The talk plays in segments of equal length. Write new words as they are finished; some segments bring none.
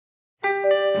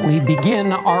We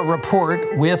begin our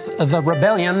report with the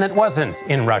rebellion that wasn't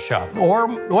in Russia. Or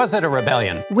was it a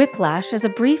rebellion? Whiplash as a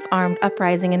brief armed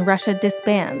uprising in Russia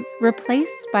disbands,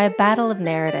 replaced by a battle of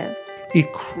narratives.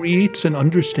 It creates an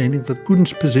understanding that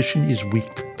Putin's position is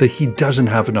weak, that he doesn't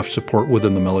have enough support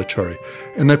within the military,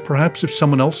 and that perhaps if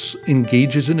someone else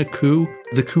engages in a coup,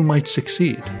 the coup might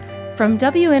succeed. From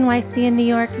WNYC in New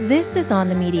York, this is On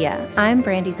the Media. I'm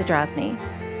Brandy Zadrozny.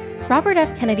 Robert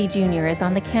F. Kennedy Jr. is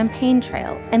on the campaign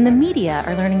trail, and the media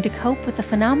are learning to cope with the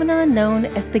phenomenon known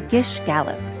as the Gish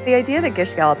Gallop. The idea of the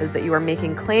Gish Gallop is that you are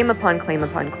making claim upon claim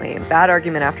upon claim, bad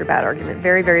argument after bad argument,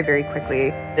 very, very, very quickly.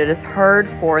 It is hard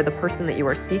for the person that you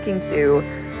are speaking to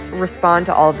respond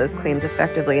to all of those claims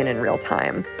effectively and in real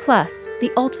time. Plus,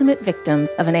 the ultimate victims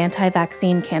of an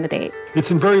anti-vaccine candidate.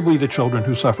 It's invariably the children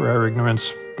who suffer our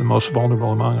ignorance, the most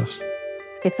vulnerable among us.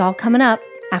 It's all coming up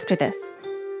after this.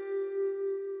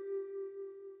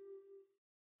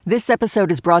 This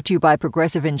episode is brought to you by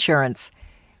Progressive Insurance.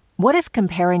 What if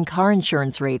comparing car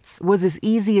insurance rates was as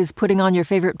easy as putting on your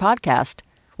favorite podcast?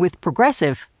 With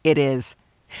Progressive, it is.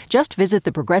 Just visit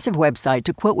the Progressive website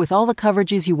to quote with all the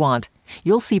coverages you want.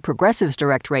 You'll see Progressive's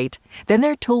direct rate. Then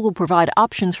their tool will provide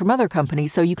options from other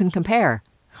companies so you can compare.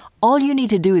 All you need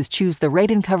to do is choose the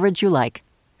rate and coverage you like.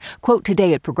 Quote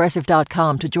today at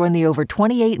Progressive.com to join the over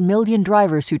 28 million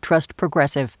drivers who trust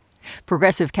Progressive.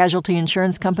 Progressive Casualty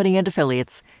Insurance Company and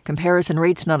Affiliates. Comparison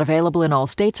rates not available in all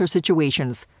states or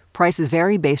situations. Prices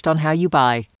vary based on how you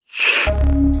buy.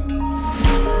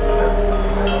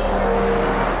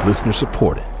 Listener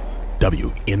supported.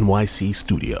 WNYC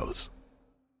Studios.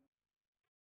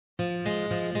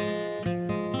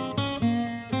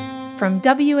 From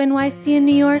WNYC in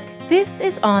New York, this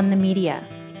is On the Media.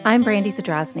 I'm Brandy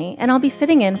Zadrozny, and I'll be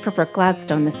sitting in for Brooke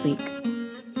Gladstone this week.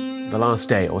 The last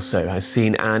day or so has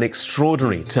seen an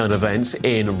extraordinary turn of events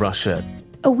in Russia.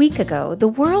 A week ago, the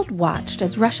world watched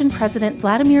as Russian President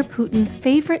Vladimir Putin's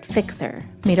favorite fixer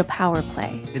made a power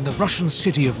play. In the Russian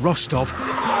city of Rostov,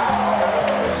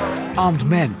 armed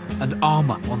men and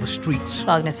armor on the streets.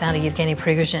 Wagner's founder Yevgeny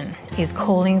Prigozhin is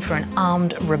calling for an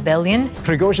armed rebellion.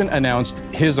 Prigozhin announced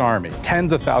his army,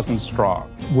 tens of thousands strong,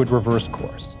 would reverse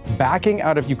course, backing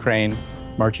out of Ukraine,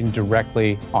 marching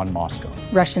directly on Moscow.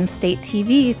 Russian state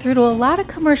TV threw to a lot of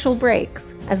commercial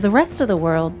breaks as the rest of the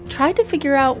world tried to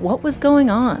figure out what was going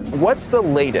on. What's the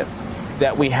latest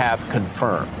that we have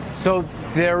confirmed? So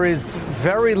there is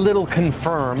very little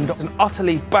confirmed. An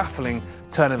utterly baffling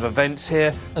turn of events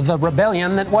here. The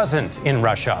rebellion that wasn't in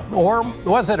Russia. Or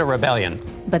was it a rebellion?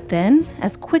 But then,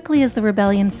 as quickly as the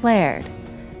rebellion flared,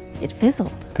 it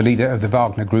fizzled. The leader of the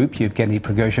Wagner Group, Yevgeny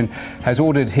Prigozhin, has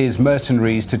ordered his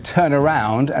mercenaries to turn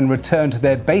around and return to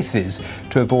their bases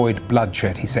to avoid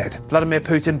bloodshed, he said. Vladimir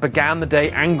Putin began the day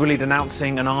angrily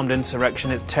denouncing an armed insurrection,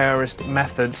 its terrorist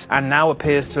methods, and now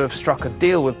appears to have struck a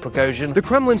deal with Prigozhin. The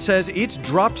Kremlin says it's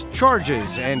dropped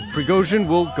charges and Prigozhin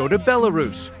will go to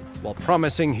Belarus, while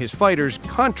promising his fighters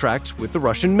contracts with the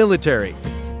Russian military.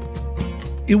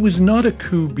 It was not a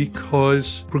coup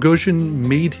because Prigozhin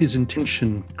made his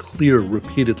intention clear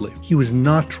repeatedly. He was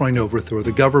not trying to overthrow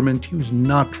the government. He was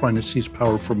not trying to seize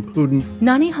power from Putin.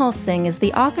 Nanihal Singh is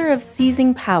the author of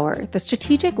Seizing Power, The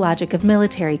Strategic Logic of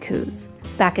Military Coups.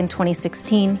 Back in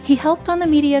 2016, he helped On the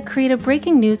Media create a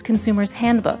breaking news consumer's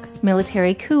handbook,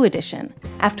 Military Coup Edition,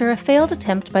 after a failed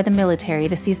attempt by the military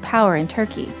to seize power in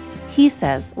Turkey. He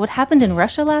says what happened in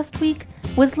Russia last week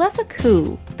was less a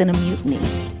coup than a mutiny.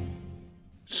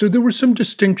 So there were some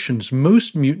distinctions.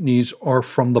 Most mutinies are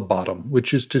from the bottom,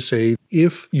 which is to say,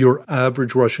 if your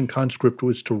average Russian conscript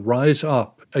was to rise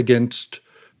up against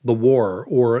the war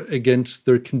or against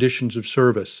their conditions of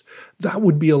service, that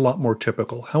would be a lot more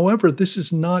typical. However, this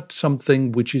is not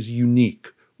something which is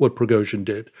unique, what Prigozhin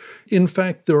did. In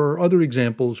fact, there are other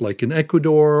examples like in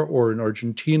Ecuador or in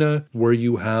Argentina where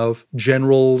you have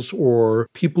generals or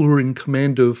people who are in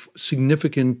command of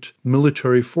significant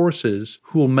military forces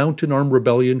who will mount an armed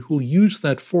rebellion, who will use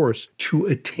that force to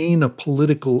attain a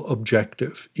political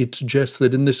objective. It's just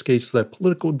that in this case, that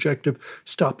political objective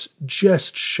stops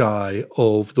just shy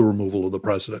of the removal of the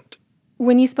president.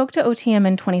 When you spoke to OTM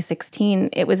in 2016,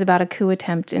 it was about a coup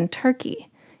attempt in Turkey.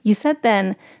 You said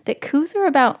then that coups are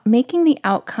about making the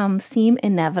outcome seem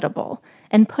inevitable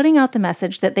and putting out the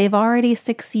message that they've already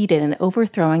succeeded in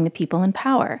overthrowing the people in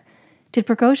power. Did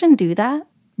Prigozhin do that?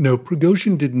 No,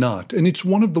 Prigozhin did not. And it's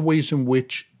one of the ways in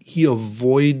which he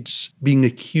avoids being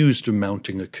accused of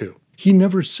mounting a coup. He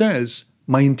never says,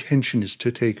 my intention is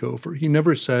to take over. He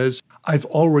never says, I've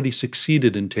already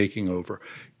succeeded in taking over.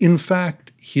 In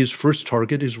fact, his first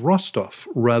target is Rostov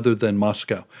rather than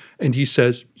Moscow. And he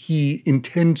says he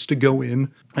intends to go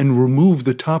in and remove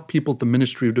the top people at the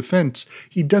Ministry of Defense.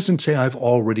 He doesn't say I've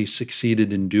already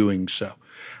succeeded in doing so.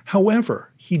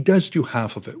 However, he does do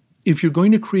half of it. If you're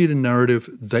going to create a narrative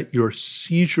that your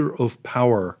seizure of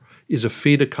power is a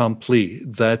fait accompli,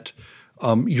 that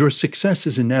your success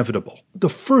is inevitable, the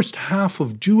first half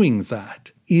of doing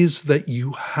that is that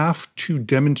you have to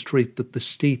demonstrate that the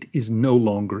state is no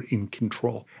longer in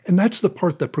control. And that's the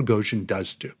part that Prigozhin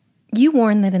does do. You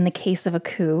warn that in the case of a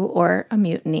coup or a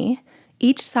mutiny,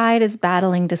 each side is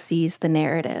battling to seize the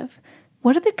narrative.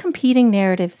 What are the competing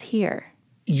narratives here?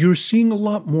 You're seeing a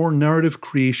lot more narrative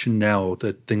creation now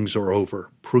that things are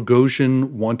over.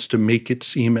 Prigozhin wants to make it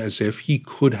seem as if he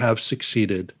could have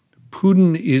succeeded.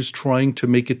 Putin is trying to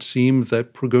make it seem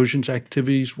that Prigozhin's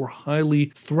activities were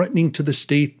highly threatening to the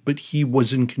state, but he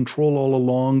was in control all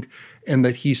along, and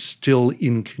that he's still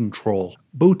in control.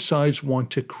 Both sides want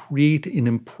to create an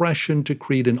impression, to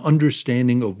create an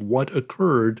understanding of what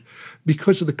occurred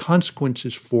because of the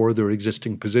consequences for their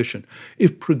existing position.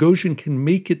 If Prigozhin can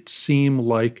make it seem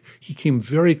like he came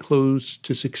very close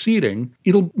to succeeding,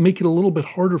 it'll make it a little bit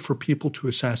harder for people to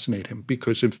assassinate him,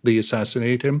 because if they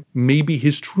assassinate him, maybe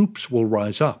his troops will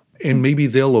rise up and maybe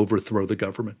they'll overthrow the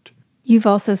government. You've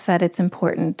also said it's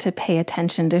important to pay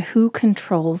attention to who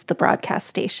controls the broadcast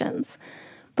stations.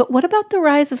 But what about the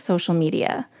rise of social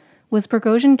media? Was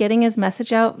Prigozhin getting his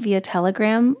message out via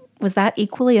Telegram? Was that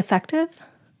equally effective?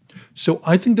 So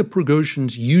I think that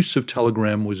Prigozhin's use of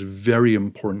Telegram was very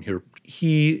important here.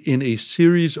 He, in a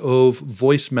series of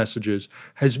voice messages,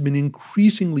 has been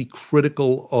increasingly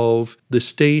critical of the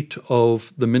state,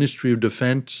 of the Ministry of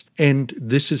Defense, and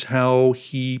this is how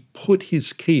he put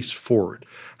his case forward.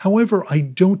 However, I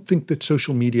don't think that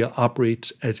social media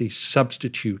operates as a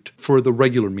substitute for the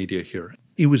regular media here.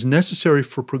 It was necessary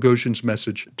for Prigozhin's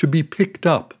message to be picked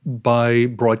up by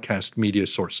broadcast media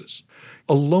sources.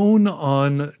 Alone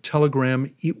on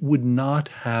Telegram, it would not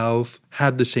have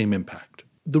had the same impact.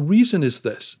 The reason is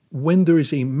this. When there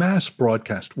is a mass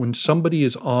broadcast, when somebody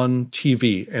is on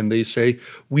TV and they say,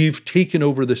 we've taken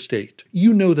over the state,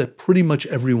 you know that pretty much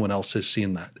everyone else has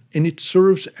seen that. And it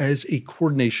serves as a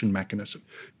coordination mechanism.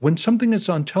 When something is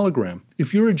on Telegram,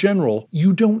 if you're a general,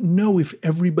 you don't know if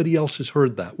everybody else has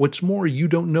heard that. What's more, you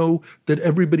don't know that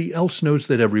everybody else knows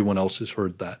that everyone else has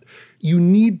heard that. You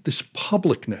need this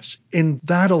publicness, and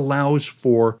that allows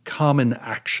for common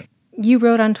action. You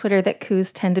wrote on Twitter that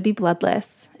coups tend to be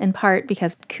bloodless, in part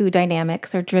because coup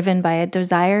dynamics are driven by a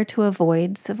desire to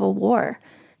avoid civil war.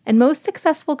 And most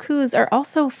successful coups are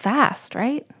also fast,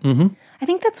 right? Mm-hmm. I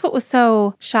think that's what was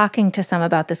so shocking to some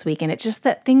about this weekend. It's just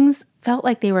that things felt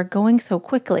like they were going so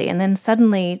quickly and then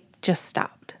suddenly just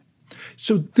stopped.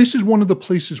 So this is one of the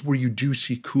places where you do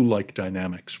see coup-like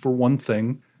dynamics. For one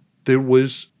thing, there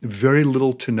was very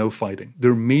little to no fighting.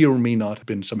 There may or may not have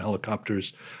been some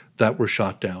helicopters that were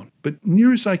shot down. But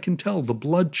near as I can tell, the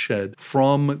bloodshed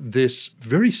from this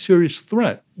very serious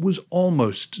threat was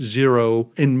almost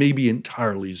zero and maybe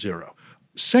entirely zero.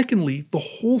 Secondly, the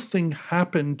whole thing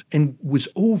happened and was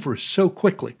over so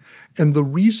quickly. And the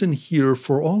reason here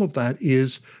for all of that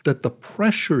is that the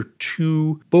pressure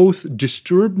to both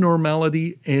disturb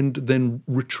normality and then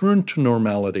return to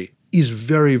normality is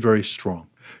very, very strong.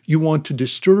 You want to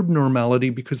disturb normality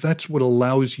because that's what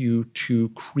allows you to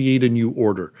create a new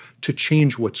order, to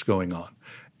change what's going on.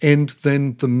 And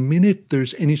then the minute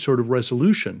there's any sort of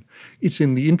resolution, it's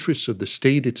in the interests of the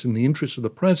state, it's in the interests of the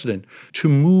president to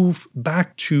move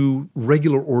back to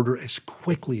regular order as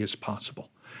quickly as possible.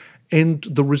 And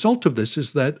the result of this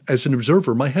is that, as an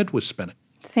observer, my head was spinning.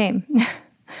 Same.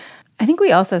 I think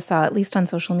we also saw, at least on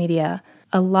social media,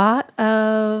 a lot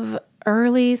of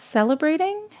early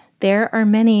celebrating. There are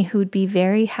many who'd be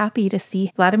very happy to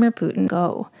see Vladimir Putin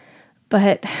go.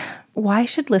 But why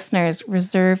should listeners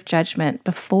reserve judgment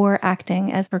before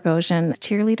acting as Prigozhin's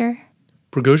cheerleader?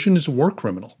 Prigozhin is a war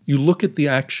criminal. You look at the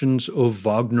actions of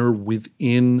Wagner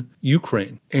within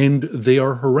Ukraine, and they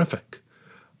are horrific.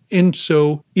 And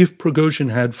so if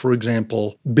Prigozhin had, for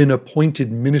example, been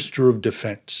appointed Minister of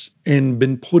Defense and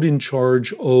been put in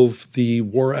charge of the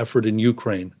war effort in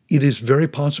Ukraine, it is very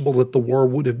possible that the war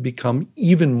would have become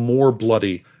even more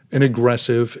bloody and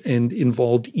aggressive and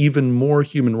involved even more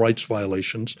human rights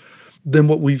violations than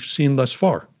what we've seen thus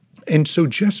far. And so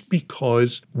just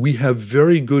because we have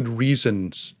very good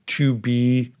reasons to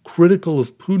be critical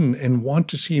of Putin and want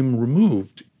to see him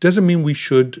removed doesn't mean we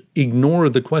should ignore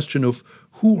the question of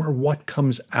who or what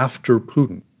comes after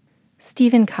Putin.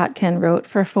 Stephen Kotkin wrote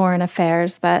for Foreign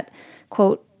Affairs that,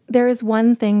 quote, "There is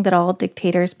one thing that all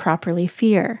dictators properly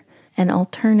fear, an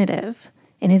alternative.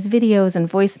 In his videos and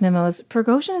voice memos,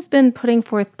 Prigozhin has been putting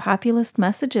forth populist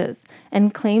messages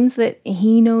and claims that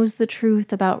he knows the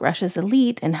truth about Russia's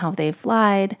elite and how they've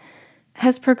lied.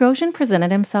 Has Prigozhin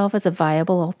presented himself as a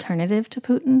viable alternative to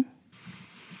Putin?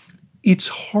 It's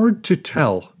hard to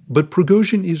tell, but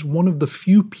Prigozhin is one of the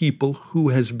few people who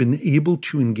has been able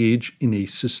to engage in a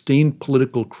sustained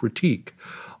political critique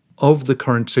of the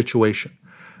current situation.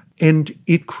 And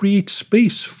it creates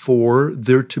space for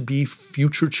there to be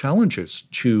future challenges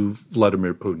to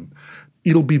Vladimir Putin.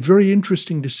 It'll be very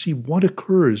interesting to see what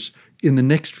occurs in the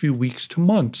next few weeks to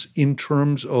months in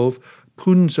terms of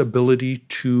Putin's ability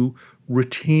to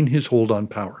retain his hold on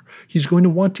power. He's going to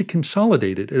want to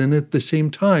consolidate it. And at the same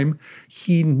time,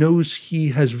 he knows he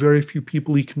has very few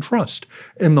people he can trust.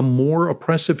 And the more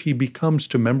oppressive he becomes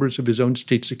to members of his own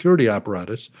state security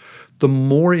apparatus, the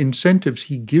more incentives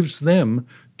he gives them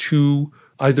to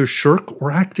either shirk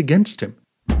or act against him.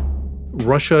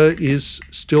 Russia is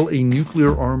still a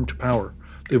nuclear-armed power.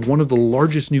 They have one of the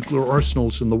largest nuclear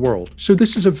arsenals in the world. So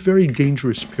this is a very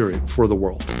dangerous period for the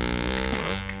world.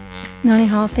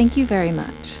 Nanihal, thank you very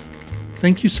much.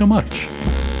 Thank you so much.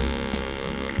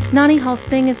 Nanihal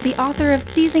Singh is the author of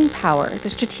Seizing Power, The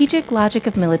Strategic Logic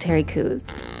of Military Coups.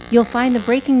 You'll find the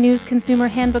Breaking News Consumer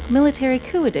Handbook Military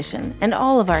Coup Edition and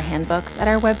all of our handbooks at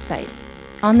our website,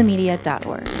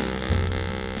 onthemedia.org.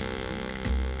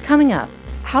 Coming up,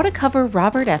 how to cover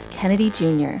Robert F. Kennedy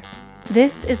Jr.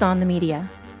 This is On the Media.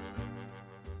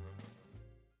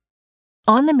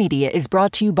 On the Media is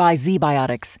brought to you by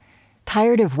ZBiotics.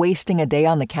 Tired of wasting a day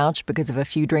on the couch because of a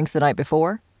few drinks the night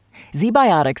before?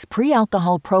 ZBiotics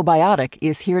Pre-Alcohol Probiotic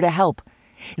is here to help.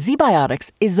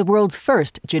 ZBiotics is the world's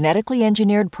first genetically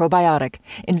engineered probiotic,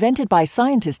 invented by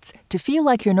scientists to feel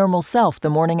like your normal self the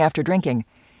morning after drinking.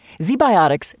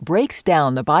 ZBiotics breaks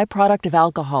down the byproduct of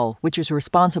alcohol, which is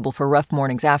responsible for rough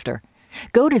mornings after.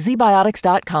 Go to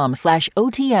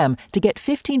zbiotics.com/OTM to get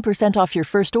 15% off your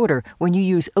first order when you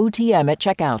use OTM at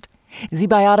checkout.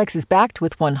 ZBiotics is backed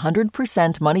with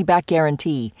 100% money-back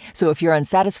guarantee, so if you're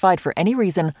unsatisfied for any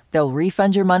reason, they'll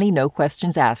refund your money, no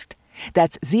questions asked.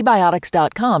 That's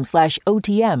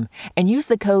zbiotics.com/OTM and use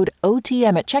the code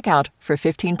OTM at checkout for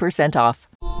 15% off.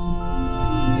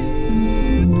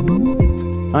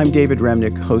 I'm David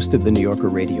Remnick, host of the New Yorker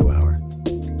Radio Hour.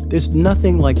 There's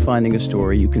nothing like finding a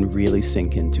story you can really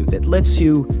sink into that lets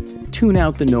you tune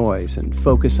out the noise and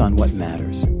focus on what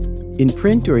matters. In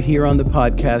print or here on the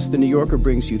podcast, The New Yorker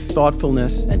brings you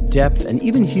thoughtfulness and depth and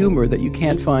even humor that you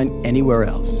can't find anywhere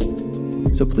else.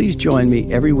 So please join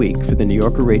me every week for The New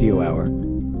Yorker Radio Hour,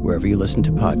 wherever you listen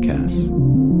to podcasts.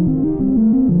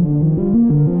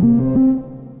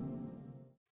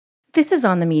 This is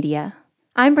On the Media.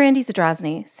 I'm Brandy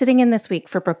Zadrozny, sitting in this week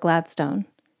for Brooke Gladstone.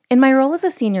 In my role as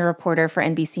a senior reporter for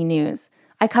NBC News,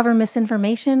 I cover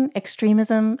misinformation,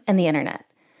 extremism, and the internet,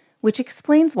 which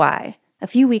explains why, a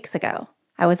few weeks ago,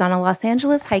 I was on a Los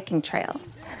Angeles hiking trail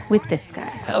with this guy.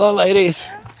 Hello, ladies.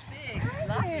 Big,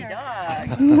 fluffy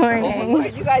dog. Good morning. Oh,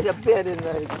 you guys have been in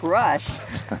the brush.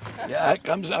 Yeah, it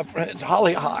comes up from, it's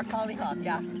hollyhock. Hollyhock,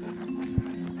 yeah.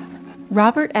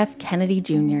 Robert F. Kennedy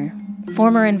Jr.,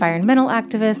 former environmental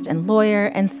activist and lawyer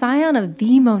and scion of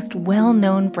the most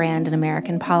well-known brand in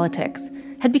American politics,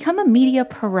 had become a media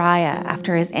pariah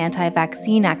after his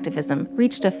anti-vaccine activism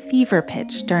reached a fever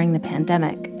pitch during the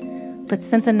pandemic. But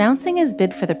since announcing his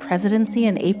bid for the presidency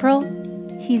in April,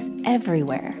 he's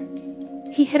everywhere.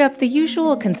 He hit up the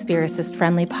usual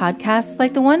conspiracist-friendly podcasts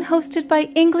like the one hosted by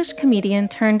English comedian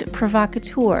turned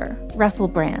provocateur Russell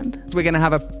Brand. We're going to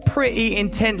have a pretty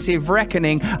intensive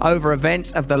reckoning over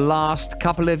events of the last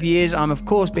couple of years. I'm, of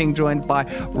course, being joined by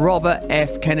Robert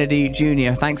F. Kennedy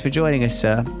Jr. Thanks for joining us,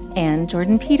 sir. And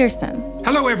Jordan Peterson.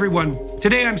 Hello, everyone.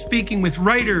 Today I'm speaking with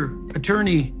writer,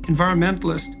 attorney,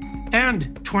 environmentalist,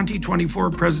 and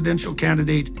 2024 presidential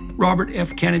candidate Robert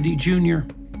F. Kennedy Jr.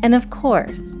 And of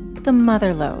course, the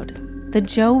motherlode, the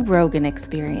Joe Rogan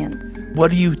experience.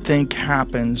 What do you think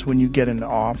happens when you get into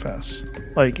office?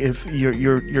 Like if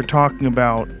you're talking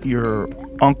about your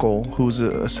uncle who's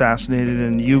assassinated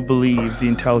and you believe the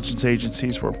intelligence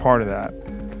agencies were part of that,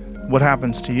 what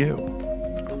happens to you?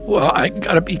 Well, I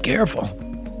gotta be careful.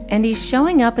 And he's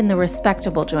showing up in the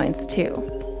respectable joints too.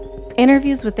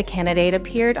 Interviews with the candidate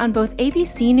appeared on both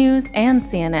ABC News and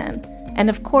CNN, And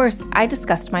of course, I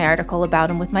discussed my article about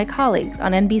him with my colleagues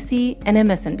on NBC and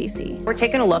MSNBC. We're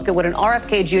taking a look at what an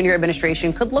RFK Jr.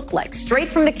 administration could look like, straight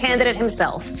from the candidate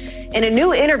himself, in a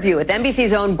new interview with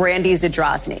NBC's own Brandy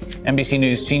Zadrozny. NBC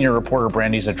News senior reporter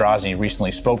Brandy Zadrozny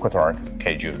recently spoke with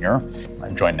RFK Jr.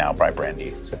 I'm joined now by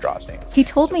Brandy Zadrozny. He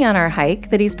told me on our hike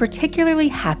that he's particularly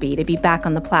happy to be back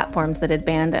on the platforms that had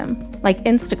banned him, like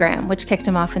Instagram, which kicked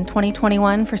him off in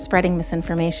 2021 for spreading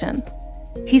misinformation.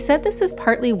 He said this is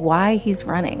partly why he's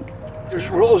running. There's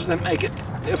rules that make it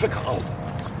difficult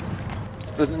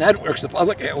for the networks, the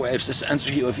public airwaves, to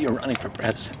censor you if you're running for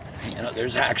president. You know,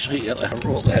 there's actually a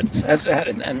rule that says that,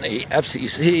 and then the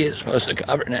FCC is supposed to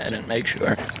govern it and make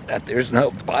sure that there's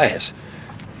no bias.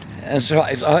 And so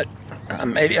I thought,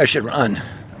 maybe I should run,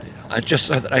 just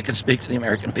so that I could speak to the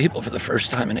American people for the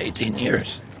first time in 18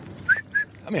 years.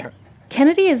 Come here.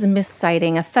 Kennedy is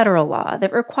misciting a federal law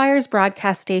that requires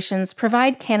broadcast stations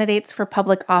provide candidates for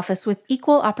public office with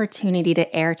equal opportunity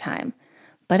to airtime.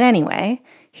 But anyway,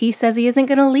 he says he isn't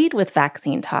going to lead with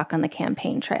vaccine talk on the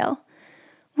campaign trail.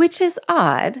 Which is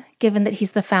odd, given that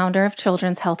he's the founder of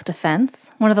Children's Health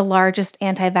Defense, one of the largest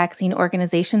anti-vaccine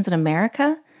organizations in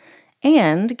America,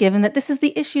 and given that this is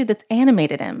the issue that's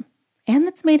animated him, and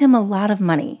that's made him a lot of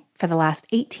money for the last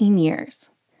 18 years.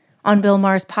 On Bill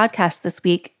Maher's podcast this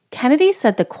week, Kennedy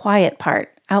said the quiet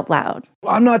part out loud.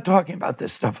 Well, I'm not talking about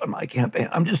this stuff on my campaign.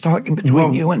 I'm just talking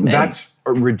between you and me. That's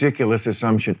a ridiculous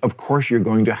assumption. Of course you're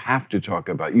going to have to talk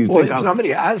about it. Well, if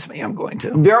somebody asks me, I'm going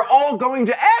to. They're all going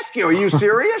to ask you. Are you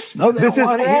serious? No, they This is don't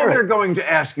all want to hear they're it. going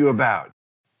to ask you about.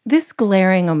 This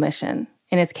glaring omission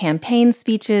in his campaign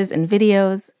speeches and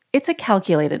videos, it's a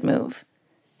calculated move.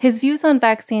 His views on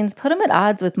vaccines put him at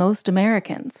odds with most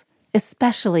Americans,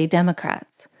 especially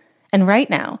Democrats. And right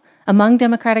now, among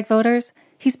Democratic voters,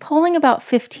 he's polling about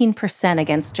 15%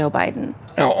 against Joe Biden.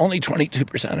 Now, only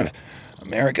 22% of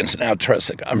Americans now trust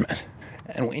the government,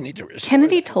 and we need to restore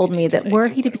Kennedy told me that were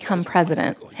he to become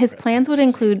president, his plans would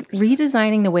include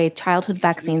redesigning the way childhood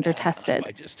vaccines are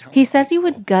tested. He says he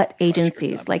would gut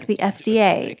agencies like the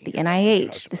FDA, the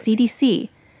NIH, the CDC,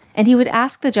 and he would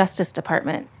ask the Justice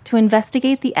Department to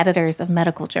investigate the editors of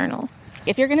medical journals.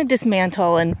 If you're going to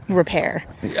dismantle and repair,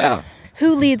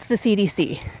 who leads the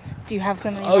CDC? Do you have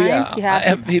somebody in mind? Yeah. You have I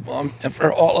have people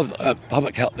for all of the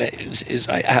public health agencies.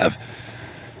 I have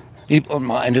people in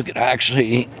mind who could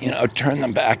actually, turn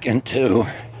them back into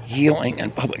healing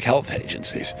and public health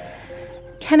agencies.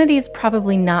 Kennedy's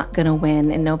probably not going to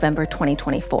win in November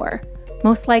 2024.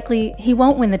 Most likely, he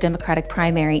won't win the Democratic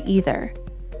primary either.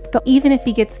 But even if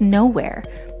he gets nowhere,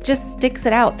 just sticks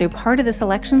it out through part of this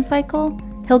election cycle,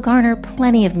 he'll garner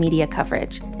plenty of media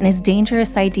coverage, and his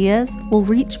dangerous ideas will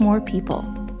reach more people.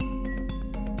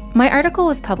 My article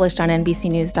was published on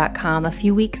NBCNews.com a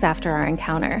few weeks after our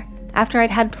encounter, after I'd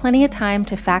had plenty of time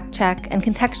to fact-check and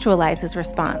contextualize his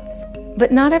response.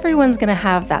 But not everyone's going to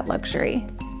have that luxury.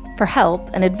 For help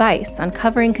and advice on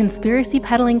covering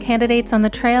conspiracy-peddling candidates on the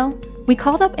trail, we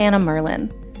called up Anna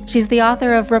Merlan. She's the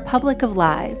author of Republic of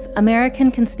Lies,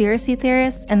 American Conspiracy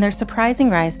Theorists and Their Surprising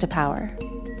Rise to Power.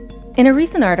 In a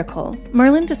recent article,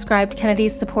 Merlan described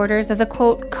Kennedy's supporters as a,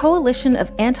 quote, coalition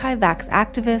of anti-vax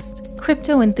activists,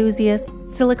 crypto enthusiasts,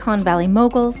 Silicon Valley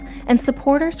moguls, and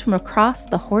supporters from across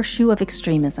the horseshoe of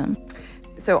extremism.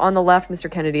 So on the left, Mr.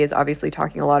 Kennedy is obviously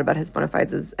talking a lot about his bona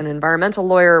fides as an environmental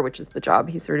lawyer, which is the job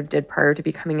he sort of did prior to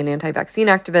becoming an anti-vaccine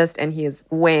activist, and he is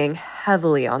weighing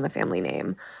heavily on the family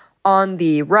name. On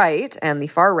the right and the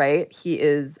far right, he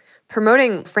is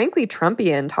promoting, frankly,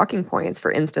 Trumpian talking points,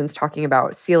 for instance, talking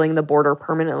about sealing the border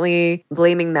permanently,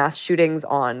 blaming mass shootings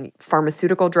on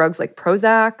pharmaceutical drugs like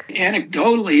Prozac.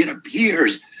 Anecdotally, it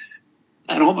appears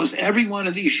that almost every one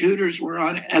of these shooters were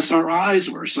on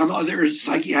SRIs or some other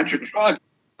psychiatric drug.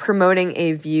 Promoting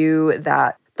a view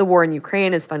that the war in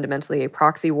Ukraine is fundamentally a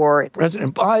proxy war.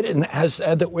 President Biden has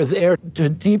said that we're there to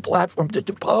deplatform, to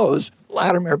depose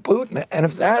Vladimir Putin. And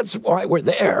if that's why we're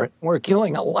there, we're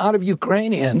killing a lot of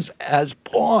Ukrainians as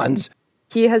pawns.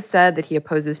 He has said that he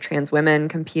opposes trans women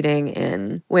competing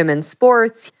in women's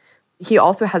sports. He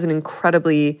also has an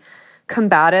incredibly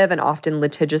combative and often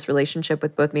litigious relationship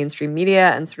with both mainstream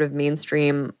media and sort of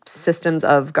mainstream systems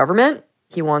of government.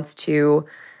 He wants to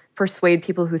persuade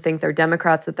people who think they're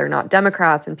Democrats that they're not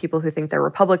Democrats, and people who think they're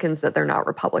Republicans that they're not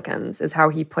Republicans, is how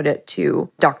he put it to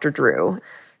Dr. Drew.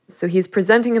 So he's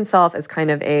presenting himself as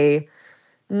kind of a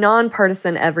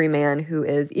nonpartisan everyman who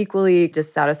is equally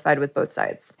dissatisfied with both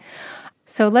sides.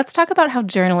 So let's talk about how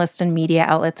journalists and media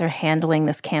outlets are handling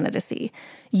this candidacy.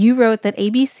 You wrote that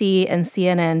ABC and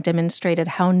CNN demonstrated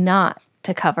how not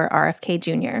to cover RFK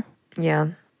Jr. Yeah.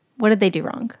 What did they do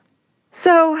wrong?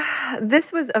 So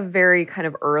this was a very kind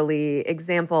of early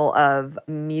example of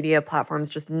media platforms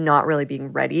just not really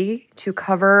being ready to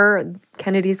cover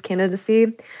Kennedy's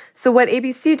candidacy. So what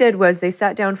ABC did was they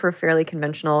sat down for a fairly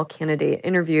conventional candidate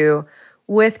interview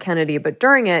with Kennedy, but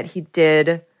during it, he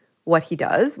did what he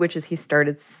does, which is he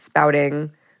started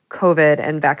spouting COVID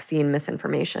and vaccine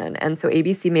misinformation. And so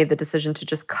ABC made the decision to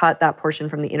just cut that portion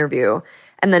from the interview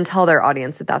and then tell their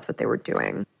audience that that's what they were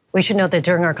doing. We should note that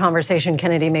during our conversation,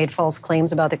 Kennedy made false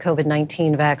claims about the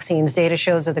COVID-19 vaccines. Data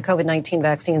shows that the COVID-19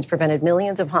 vaccines prevented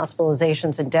millions of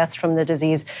hospitalizations and deaths from the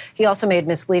disease. He also made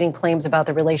misleading claims about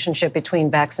the relationship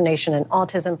between vaccination and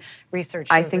autism. Research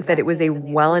shows I think that it was a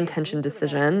well-intentioned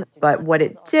decision, but what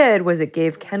it did was it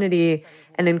gave Kennedy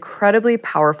an incredibly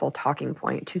powerful talking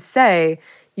point to say,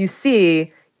 you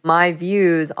see, my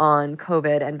views on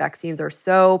COVID and vaccines are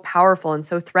so powerful and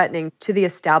so threatening to the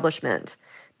establishment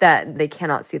that they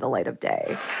cannot see the light of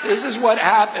day. This is what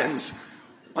happens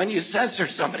when you censor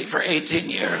somebody for 18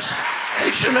 years.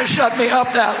 They shouldn't have shut me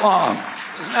up that long,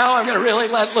 because now I'm going to really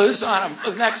let loose on them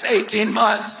for the next 18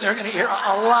 months. They're going to hear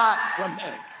a lot from me.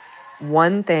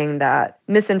 One thing that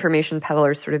misinformation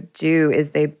peddlers sort of do is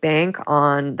they bank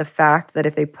on the fact that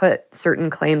if they put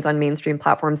certain claims on mainstream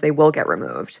platforms, they will get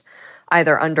removed,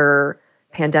 either under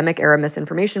pandemic era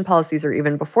misinformation policies or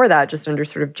even before that, just under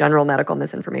sort of general medical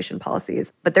misinformation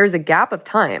policies. But there's a gap of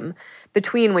time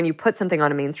between when you put something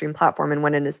on a mainstream platform and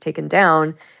when it is taken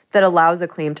down that allows a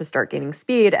claim to start gaining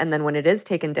speed. And then when it is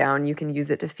taken down, you can use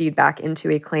it to feed back into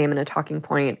a claim and a talking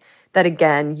point that,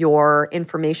 again, your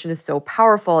information is so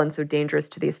powerful and so dangerous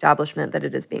to the establishment that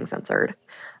it is being censored.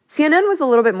 CNN was a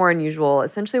little bit more unusual.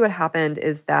 Essentially what happened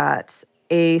is that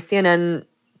a CNN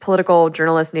political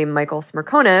journalist named Michael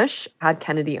Smerconish had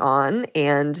Kennedy on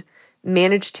and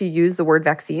managed to use the word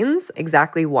vaccines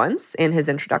exactly once in his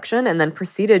introduction, and then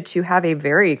proceeded to have a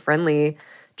very friendly,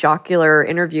 jocular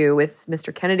interview with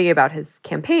Mr. Kennedy about his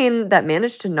campaign that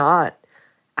managed to not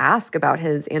ask about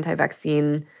his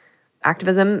anti-vaccine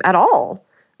activism at all.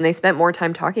 And they spent more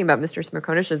time talking about Mr.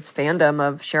 Smerconish's fandom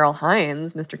of Cheryl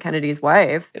Hines, Mr. Kennedy's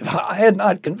wife. If I had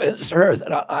not convinced her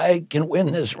that I can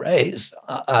win this race,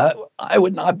 I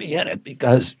would not be in it,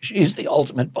 because she's the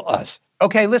ultimate boss.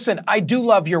 Okay, listen, I do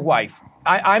love your wife.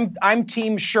 I'm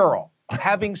Team Cheryl.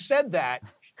 Having said that...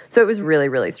 So it was really,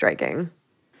 really striking.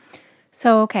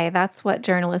 So, okay, that's what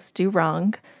journalists do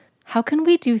wrong. How can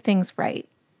we do things right?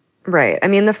 Right. I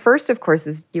mean, the first, of course,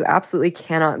 is you absolutely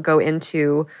cannot go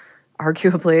into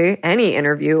arguably any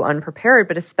interview unprepared,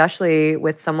 but especially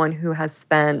with someone who has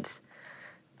spent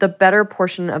the better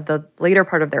portion of the later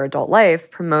part of their adult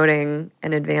life promoting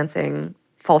and advancing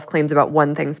false claims about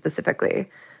one thing specifically,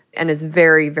 and is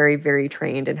very, very, very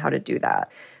trained in how to do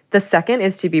that. The second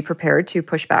is to be prepared to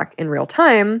push back in real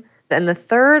time. And the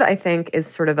third, I think, is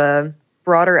sort of a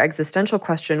broader existential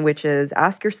question, which is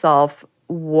ask yourself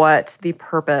what the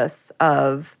purpose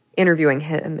of interviewing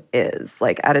him is,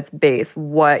 like at its base,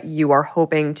 what you are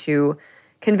hoping to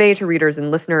convey to readers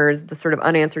and listeners, the sort of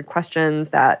unanswered questions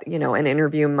that, you know, an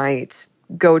interview might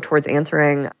go towards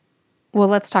answering. Well,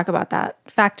 let's talk about that.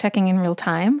 Fact-checking in real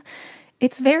time.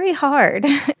 It's very hard.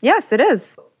 Yes, it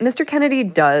is. Mr. Kennedy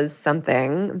does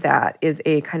something that is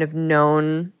a kind of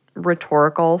known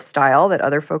rhetorical style that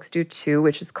other folks do too,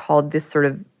 which is called this sort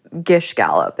of Gish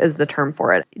Gallop is the term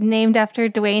for it. Named after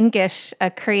Duane Gish, a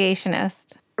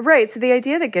creationist. Right. So the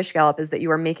idea that Gish Gallop is that you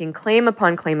are making claim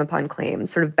upon claim upon claim,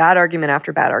 sort of bad argument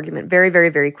after bad argument, very, very,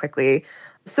 very quickly.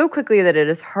 So quickly that it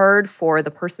is hard for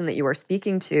the person that you are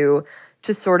speaking to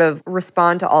sort of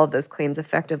respond to all of those claims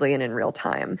effectively and in real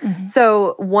time. Mm-hmm.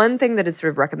 So one thing that is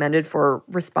sort of recommended for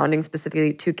responding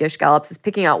specifically to Gish Gallops is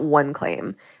picking out one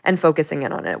claim and focusing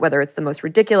in on it, whether it's the most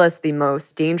ridiculous, the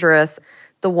most dangerous,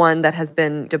 the one that has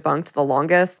been debunked the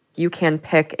longest. You can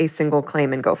pick a single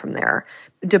claim and go from there.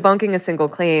 Debunking a single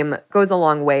claim goes a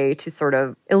long way to sort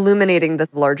of illuminating the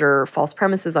larger false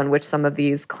premises on which some of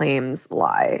these claims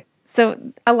lie. So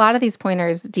a lot of these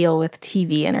pointers deal with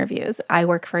TV interviews. I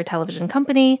work for a television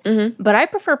company, but I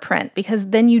prefer print because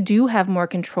then you do have more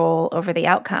control over the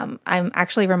outcome. I'm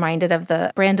actually reminded of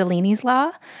the Brandolini's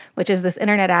Law, which is this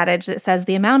internet adage that says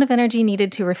the amount of energy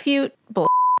needed to refute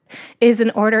is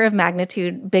an order of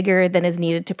magnitude bigger than is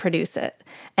needed to produce it.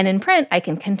 And in print, I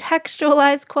can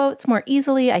contextualize quotes more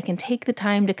easily. I can take the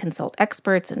time to consult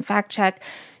experts and fact check.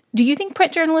 Do you think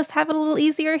print journalists have it a little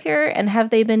easier here? And have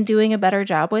they been doing a better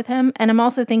job with him? And I'm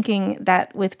also thinking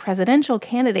that with presidential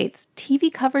candidates,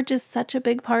 TV coverage is such a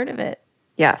big part of it.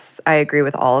 Yes, I agree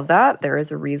with all of that. There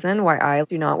is a reason why I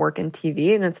do not work in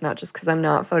TV, and it's not just because I'm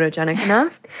not photogenic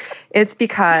enough. It's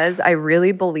because I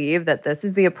really believe that this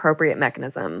is the appropriate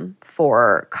mechanism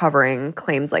for covering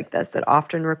claims like this that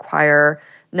often require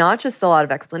not just a lot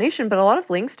of explanation, but a lot of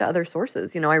links to other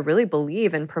sources. I really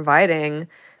believe in providing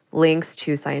links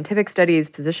to scientific studies,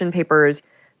 position papers,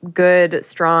 good,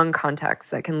 strong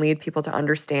context that can lead people to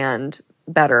understand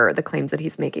better the claims that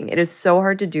he's making. It is so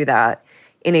hard to do that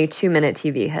in a 2-minute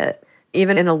TV hit.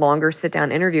 Even in a longer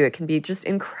sit-down interview, it can be just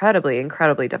incredibly,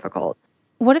 incredibly difficult.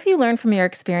 What have you learned from your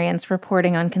experience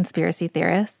reporting on conspiracy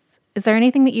theorists? Is there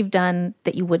anything that you've done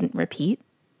that you wouldn't repeat?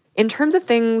 In terms of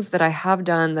things that I have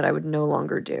done that I would no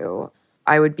longer do,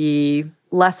 I would be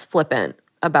less flippant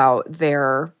about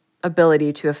their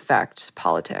ability to affect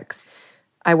politics.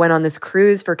 I went on this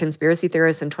cruise for conspiracy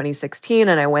theorists in 2016,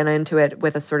 and I went into it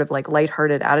with a sort of like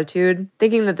lighthearted attitude,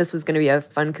 thinking that this was going to be a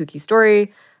fun, kooky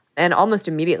story, and almost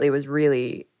immediately was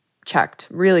really checked,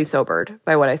 really sobered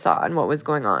by what I saw and what was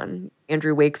going on.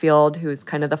 Andrew Wakefield, who's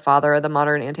kind of the father of the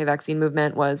modern anti-vaccine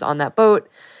movement, was on that boat.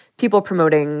 People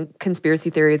promoting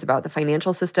conspiracy theories about the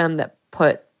financial system that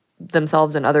put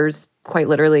themselves and others quite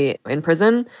literally in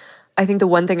prison. I think the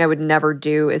one thing I would never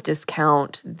do is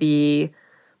discount the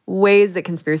ways that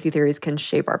conspiracy theories can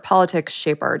shape our politics,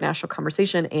 shape our national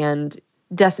conversation, and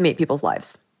decimate people's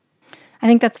lives. I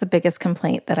think that's the biggest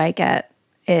complaint that I get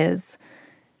is,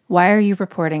 why are you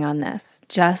reporting on this?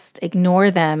 Just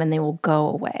ignore them and they will go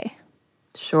away.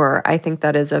 Sure. I think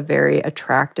that is a very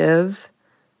attractive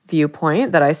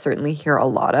viewpoint that I certainly hear a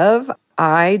lot of.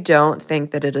 I don't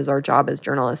think that it is our job as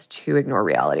journalists to ignore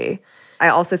reality. I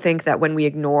also think that when we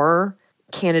ignore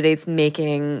candidates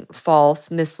making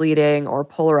false, misleading, or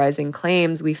polarizing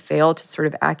claims, we fail to sort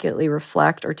of accurately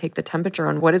reflect or take the temperature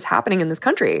on what is happening in this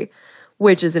country,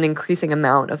 which is an increasing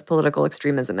amount of political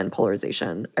extremism and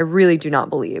polarization. I really do not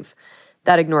believe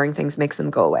that ignoring things makes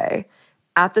them go away.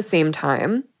 At the same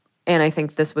time, and I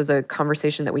think this was a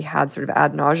conversation that we had sort of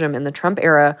ad nauseum in the Trump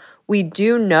era, we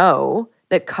do know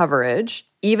that coverage,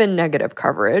 even negative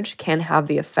coverage, can have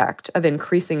the effect of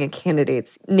increasing a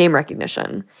candidate's name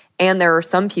recognition. And there are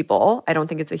some people, I don't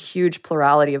think it's a huge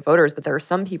plurality of voters, but there are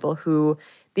some people who,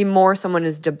 the more someone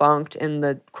is debunked in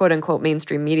the quote-unquote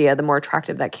mainstream media, the more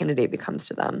attractive that candidate becomes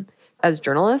to them. As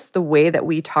journalists, the way that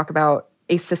we talk about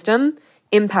a system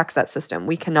impacts that system.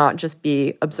 We cannot just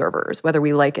be observers, whether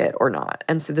we like it or not.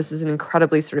 And so this is an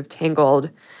incredibly sort of tangled,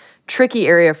 tricky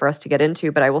area for us to get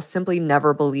into, but I will simply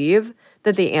never believe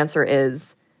that the answer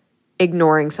is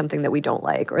ignoring something that we don't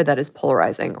like or that is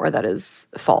polarizing or that is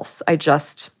false. I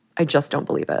just don't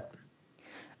believe it.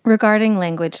 Regarding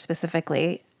language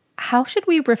specifically, how should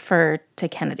we refer to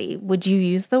Kennedy? Would you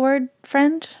use the word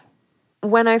friend?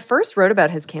 When I first wrote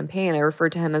about his campaign, I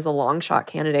referred to him as a long shot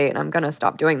candidate, and I'm going to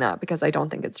stop doing that because I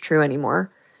don't think it's true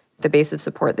anymore. The base of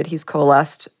support that he's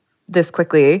coalesced this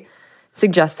quickly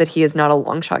suggests that he is not a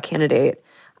long shot candidate.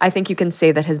 I think you can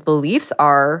say that his beliefs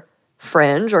are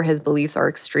fringe, or his beliefs are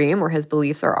extreme, or his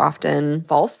beliefs are often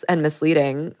false and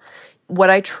misleading. What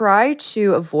I try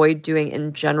to avoid doing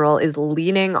in general is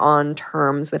leaning on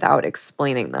terms without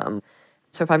explaining them.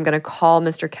 So if I'm going to call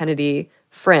Mr. Kennedy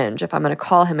fringe, if I'm going to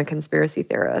call him a conspiracy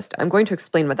theorist, I'm going to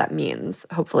explain what that means,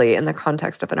 hopefully in the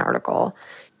context of an article,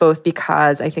 both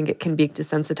because I think it can be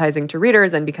desensitizing to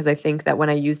readers and because I think that when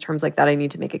I use terms like that, I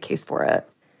need to make a case for it.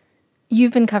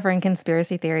 You've been covering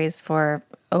conspiracy theories for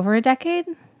over a decade?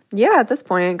 Yeah, at this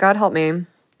point, God help me.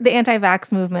 The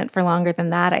anti-vax movement for longer than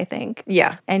that, I think.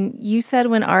 Yeah. And you said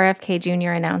when RFK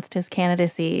Jr. announced his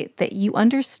candidacy that you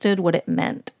understood what it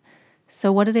meant.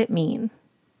 So what did it mean?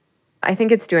 I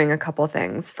think it's doing a couple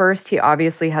things. First, he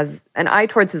obviously has an eye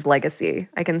towards his legacy.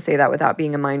 I can say that without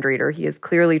being a mind reader. He is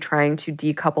clearly trying to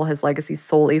decouple his legacy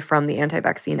solely from the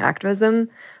anti-vaccine activism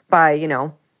by,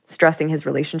 stressing his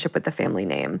relationship with the family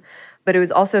name. But it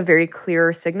was also a very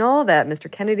clear signal that Mr.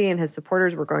 Kennedy and his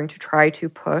supporters were going to try to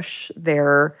push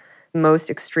their most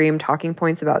extreme talking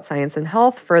points about science and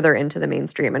health further into the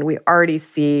mainstream. And we already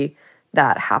see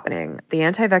that happening. The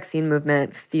anti-vaccine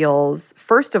movement feels,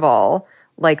 first of all,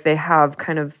 like they have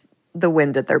kind of the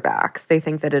wind at their backs. They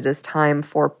think that it is time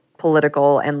for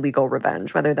political and legal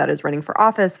revenge, whether that is running for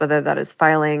office, whether that is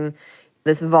filing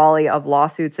this volley of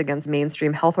lawsuits against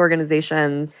mainstream health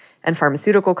organizations and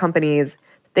pharmaceutical companies.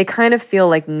 They kind of feel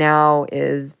like now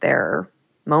is their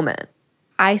moment.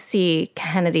 I see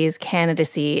Kennedy's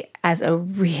candidacy as a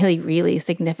really, really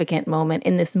significant moment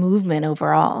in this movement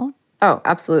overall. Oh,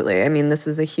 absolutely. I mean, this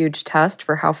is a huge test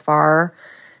for how far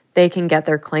they can get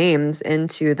their claims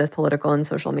into the political and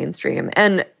social mainstream.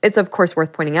 And it's, of course,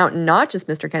 worth pointing out, not just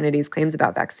Mr. Kennedy's claims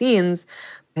about vaccines,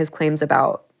 his claims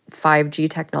about 5G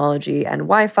technology and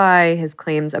Wi-Fi, his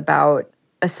claims about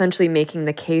essentially making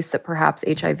the case that perhaps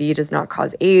HIV does not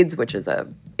cause AIDS, which is a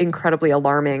incredibly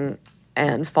alarming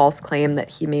and false claim that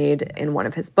he made in one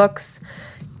of his books,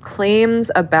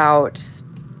 claims about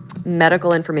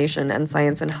medical information and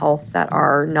science and health that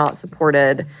are not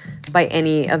supported by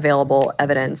any available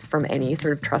evidence from any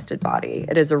sort of trusted body.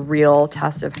 It is a real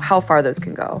test of how far those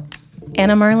can go.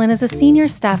 Anna Merlin is a senior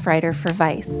staff writer for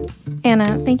Vice.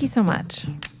 Anna, thank you so much.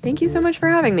 Thank you so much for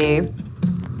having me.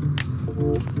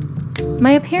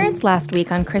 My appearance last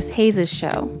week on Chris Hayes'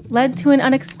 show led to an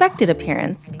unexpected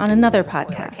appearance on another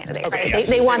podcast.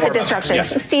 They want the disruptions.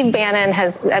 Yes. Steve Bannon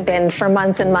has been for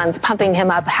months and months pumping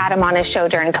him up, had him on his show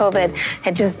during COVID,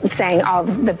 and just saying all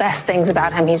the best things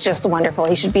about him. He's just wonderful.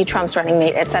 He should be Trump's running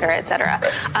mate, et cetera, et cetera.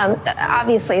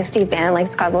 Obviously, Steve Bannon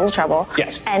likes to cause a little trouble.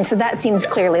 Yes. And so that seems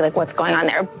clearly like what's going on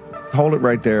there. Hold it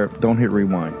right there. Don't hit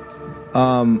rewind.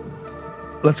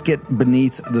 Let's get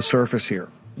beneath the surface here.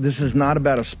 This is not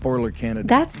about a spoiler candidate.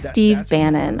 That's Steve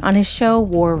Bannon on his show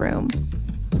War Room.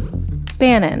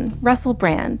 Bannon, Russell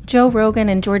Brand, Joe Rogan,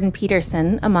 and Jordan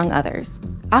Peterson, among others,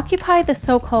 occupy the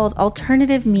so-called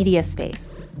alternative media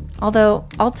space. Although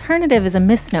alternative is a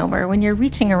misnomer when you're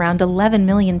reaching around 11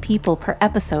 million people per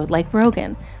episode like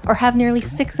Rogan, or have nearly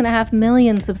 6.5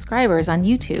 million subscribers on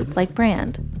YouTube like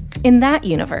Brand. In that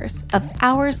universe of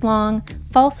hours-long,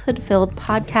 falsehood-filled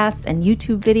podcasts and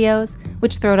YouTube videos,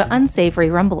 which throw to unsavory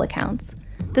Rumble accounts,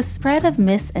 the spread of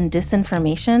mis- and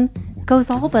disinformation goes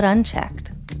all but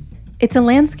unchecked. It's a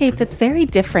landscape that's very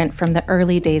different from the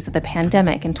early days of the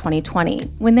pandemic in 2020,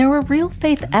 when there were real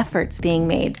faith efforts being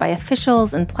made by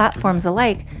officials and platforms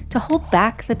alike to hold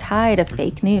back the tide of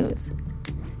fake news.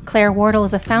 Claire Wardle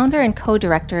is a founder and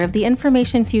co-director of the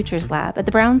Information Futures Lab at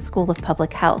the Brown School of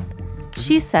Public Health.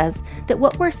 She says that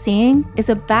what we're seeing is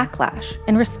a backlash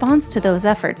in response to those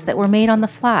efforts that were made on the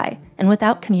fly and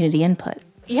without community input.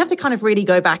 You have to kind of really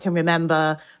go back and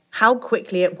remember how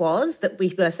quickly it was that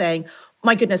people are saying,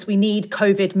 my goodness, we need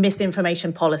COVID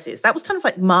misinformation policies. That was kind of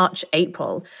like March,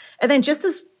 April. And then just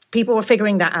as people were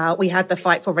figuring that out, we had the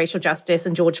fight for racial justice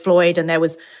and George Floyd, and there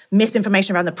was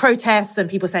misinformation around the protests and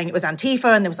people saying it was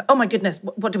Antifa, and there was, oh my goodness,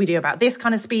 what do we do about this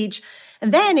kind of speech?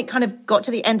 And then it kind of got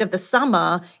to the end of the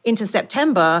summer into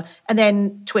September, and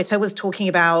then Twitter was talking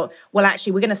about, well,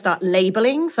 actually, we're going to start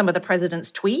labeling some of the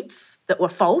president's tweets that were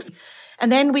false.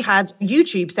 And then we had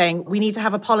YouTube saying we need to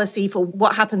have a policy for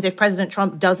what happens if President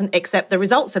Trump doesn't accept the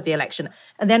results of the election.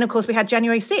 And then, of course, we had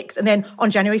January 6th. And then on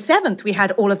January 7th, we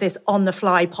had all of this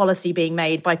on-the-fly policy being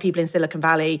made by people in Silicon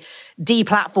Valley,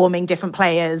 deplatforming different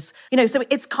players. So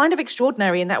it's kind of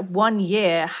extraordinary in that 1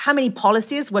 year, how many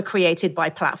policies were created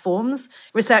by platforms.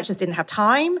 Researchers didn't have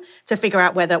time to figure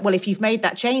out whether, well, if you've made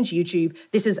that change, YouTube,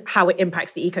 this is how it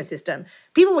impacts the ecosystem.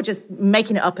 People were just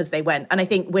making it up as they went. And I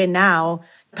think we're now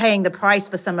paying the price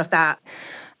for some of that.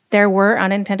 There were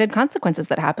unintended consequences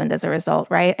that happened as a result,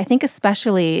 right? I think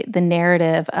especially the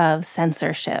narrative of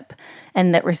censorship,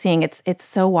 and that we're seeing it's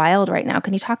so wild right now.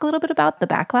 Can you talk a little bit about the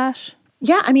backlash?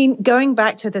 Yeah, I mean, going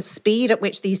back to the speed at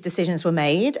which these decisions were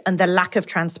made and the lack of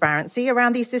transparency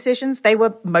around these decisions, they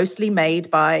were mostly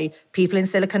made by people in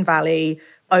Silicon Valley.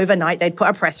 Overnight, they'd put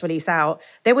a press release out.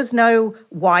 There was no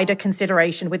wider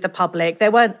consideration with the public. There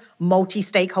weren't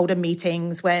multi-stakeholder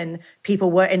meetings when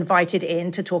people were invited in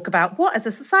to talk about what, as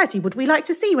a society, would we like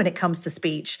to see when it comes to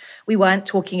speech. We weren't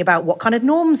talking about what kind of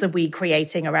norms are we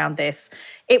creating around this.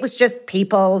 It was just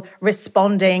people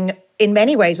responding in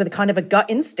many ways with a kind of a gut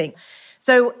instinct.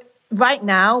 So right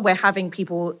now, we're having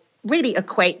people really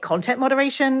equate content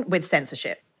moderation with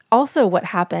censorship. Also, what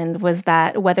happened was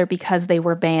that whether because they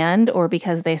were banned or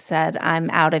because they said, I'm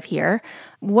out of here,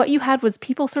 what you had was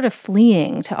people sort of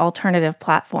fleeing to alternative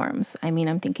platforms. I mean,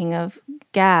 I'm thinking of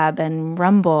Gab and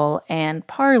Rumble and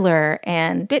Parler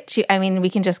and BitChute. I mean, we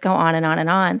can just go on and on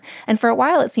and on. And for a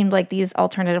while, it seemed like these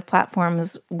alternative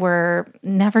platforms were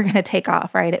never going to take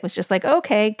off, right? It was just like,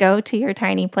 okay, go to your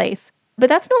tiny place. But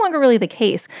that's no longer really the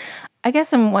case. I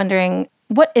guess I'm wondering,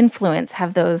 what influence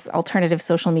have those alternative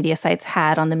social media sites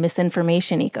had on the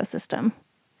misinformation ecosystem?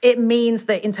 It means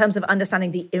that in terms of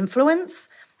understanding the influence,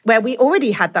 where we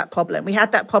already had that problem. We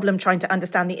had that problem trying to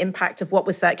understand the impact of what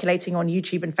was circulating on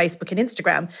YouTube and Facebook and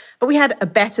Instagram, but we had a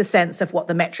better sense of what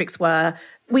the metrics were.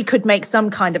 We could make some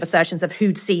kind of assertions of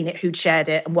who'd seen it, who'd shared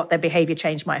it, and what their behavior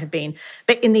change might have been.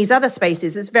 But in these other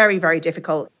spaces, it's very, very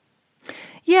difficult.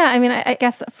 Yeah, I mean, I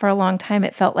guess for a long time,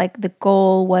 it felt like the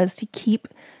goal was to keep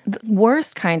the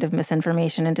worst kind of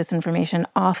misinformation and disinformation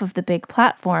off of the big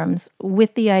platforms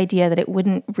with the idea that it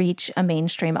wouldn't reach a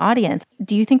mainstream audience.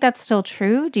 Do you think that's still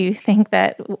true? Do you think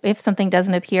that if something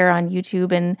doesn't appear on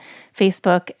YouTube and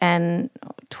Facebook and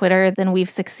Twitter, then we've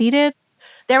succeeded?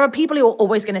 There are people who are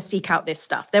always going to seek out this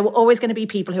stuff. There are always going to be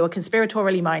people who are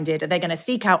conspiratorially minded, and they're going to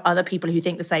seek out other people who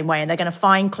think the same way, and they're going to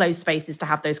find closed spaces to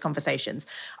have those conversations.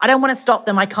 I don't want to stop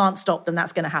them. I can't stop them.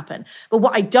 That's going to happen. But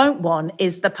what I don't want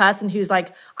is the person who's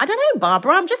like, I don't know,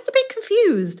 Barbara, I'm just a bit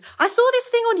confused. I saw this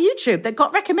thing on YouTube that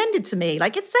got recommended to me.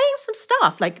 Like, it's saying some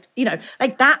stuff. Like, you know,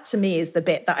 like that to me is the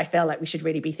bit that I feel like we should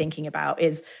really be thinking about,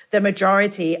 is the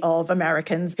majority of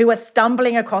Americans who are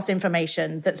stumbling across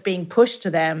information that's being pushed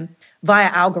to them via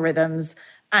algorithms.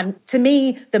 And to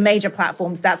me, the major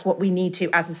platforms, that's what we need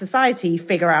to, as a society,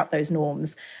 figure out those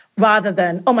norms, rather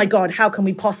than, oh my God, how can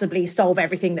we possibly solve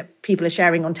everything that people are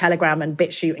sharing on Telegram and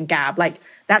BitChute and Gab? Like,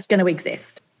 that's going to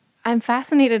exist. I'm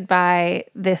fascinated by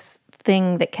this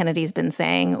thing that Kennedy's been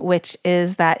saying, which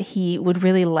is that he would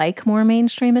really like more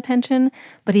mainstream attention,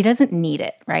 but he doesn't need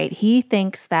it, right? He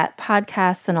thinks that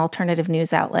podcasts and alternative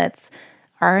news outlets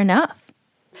are enough.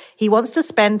 He wants to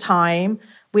spend time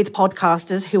with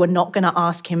podcasters who are not going to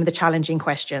ask him the challenging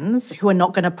questions, who are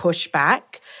not going to push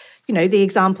back. You know, the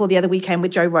example the other weekend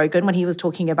with Joe Rogan, when he was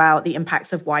talking about the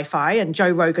impacts of Wi-Fi, and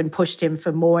Joe Rogan pushed him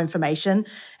for more information.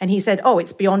 And he said, oh,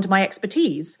 it's beyond my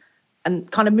expertise,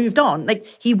 and kind of moved on. Like,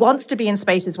 he wants to be in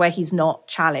spaces where he's not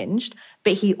challenged,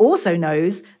 but he also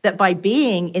knows that by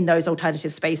being in those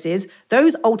alternative spaces,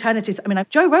 those alternatives, I mean, like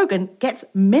Joe Rogan gets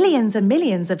millions and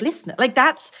millions of listeners. Like,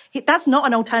 that's not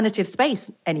an alternative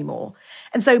space anymore.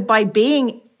 And so by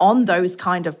being on those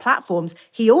kind of platforms,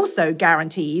 he also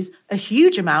guarantees a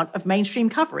huge amount of mainstream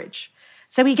coverage.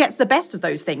 So he gets the best of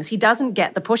those things. He doesn't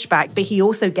get the pushback, but he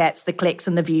also gets the clicks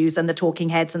and the views and the talking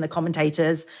heads and the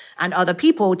commentators and other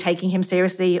people taking him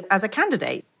seriously as a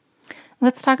candidate.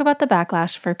 Let's talk about the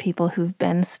backlash for people who've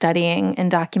been studying and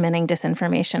documenting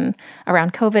disinformation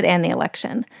around COVID and the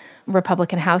election.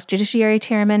 Republican House Judiciary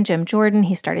Chairman Jim Jordan,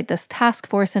 he started this task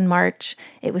force in March.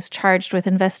 It was charged with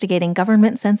investigating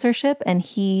government censorship, and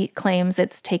he claims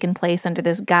it's taken place under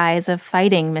this guise of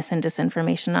fighting mis and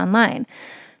disinformation online.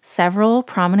 Several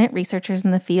prominent researchers in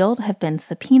the field have been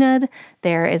subpoenaed.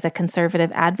 There is a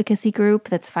conservative advocacy group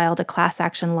that's filed a class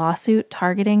action lawsuit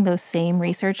targeting those same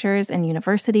researchers and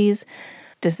universities.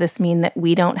 Does this mean that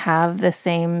we don't have the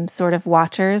same sort of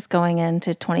watchers going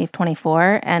into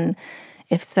 2024? And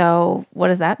if so, what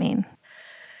does that mean?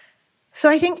 So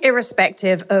I think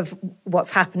irrespective of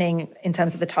what's happening in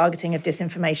terms of the targeting of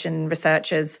disinformation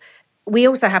researchers, we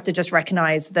also have to just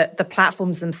recognize that the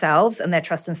platforms themselves and their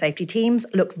trust and safety teams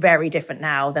look very different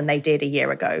now than they did a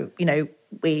year ago. You know,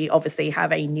 we obviously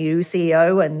have a new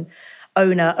CEO and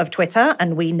owner of Twitter,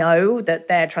 and we know that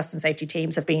their trust and safety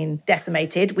teams have been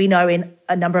decimated. We know in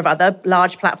a number of other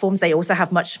large platforms, they also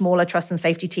have much smaller trust and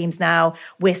safety teams now.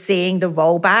 We're seeing the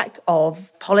rollback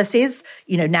of policies.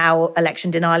 You know, now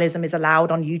election denialism is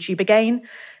allowed on YouTube again.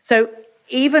 So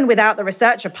even without the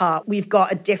researcher part, we've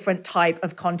got a different type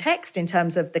of context in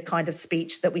terms of the kind of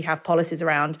speech that we have policies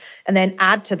around. And then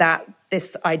add to that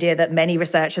this idea that many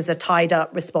researchers are tied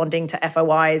up responding to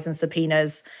FOIs and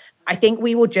subpoenas. I think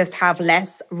we will just have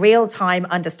less real-time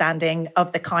understanding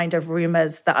of the kind of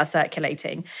rumors that are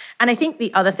circulating. And I think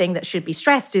the other thing that should be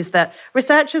stressed is that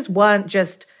researchers weren't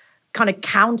just kind of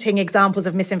counting examples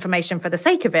of misinformation for the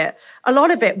sake of it. A lot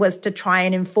of it was to try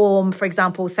and inform, for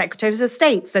example, secretaries of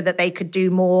state so that they could do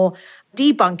more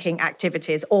debunking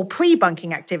activities or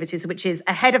pre-bunking activities, which is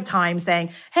ahead of time saying,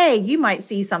 hey, you might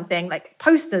see something like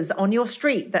posters on your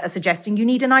street that are suggesting you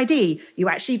need an ID. You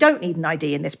actually don't need an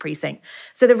ID in this precinct.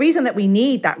 So the reason that we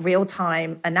need that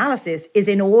real-time analysis is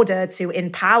in order to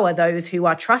empower those who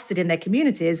are trusted in their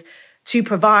communities to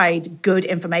provide good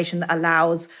information that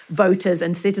allows voters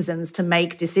and citizens to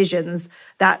make decisions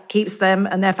that keeps them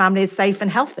and their families safe and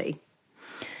healthy.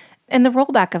 And the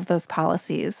rollback of those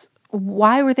policies,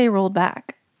 why were they rolled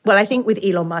back? Well, I think with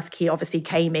Elon Musk, he obviously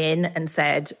came in and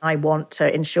said, I want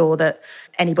to ensure that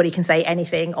anybody can say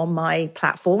anything on my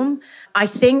platform. I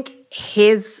think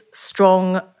his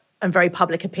strong and very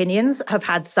public opinions have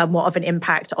had somewhat of an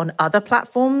impact on other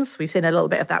platforms. We've seen a little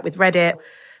bit of that with Reddit.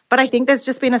 But I think there's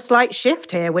just been a slight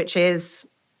shift here, which is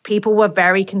people were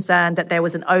very concerned that there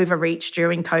was an overreach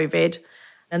during COVID.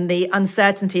 And the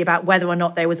uncertainty about whether or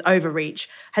not there was overreach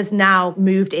has now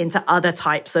moved into other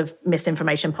types of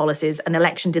misinformation policies, and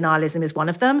election denialism is one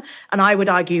of them. And I would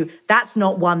argue that's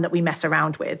not one that we mess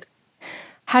around with.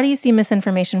 How do you see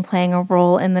misinformation playing a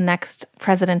role in the next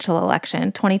presidential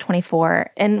election, 2024?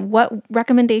 And what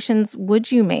recommendations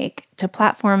would you make to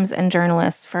platforms and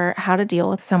journalists for how to deal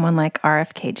with someone like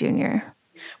RFK Jr.?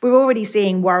 We're already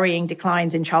seeing worrying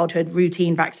declines in childhood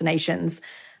routine vaccinations.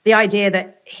 the idea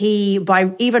that he,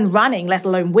 by even running, let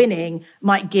alone winning,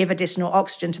 might give additional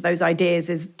oxygen to those ideas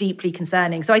is deeply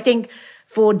concerning. So I think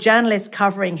for journalists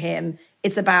covering him,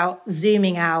 it's about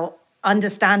zooming out,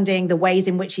 understanding the ways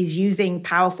in which he's using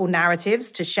powerful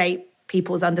narratives to shape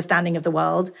people's understanding of the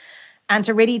world, and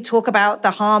to really talk about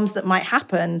the harms that might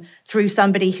happen through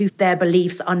somebody who their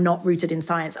beliefs are not rooted in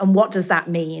science. And what does that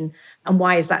mean? And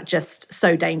why is that just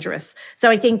so dangerous? So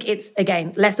I think it's,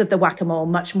 again, less of the whack-a-mole,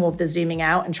 much more of the zooming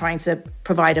out and trying to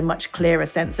provide a much clearer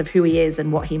sense of who he is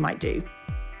and what he might do.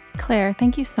 Claire,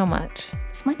 thank you so much.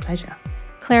 It's my pleasure.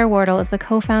 Claire Wardle is the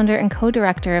co-founder and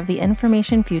co-director of the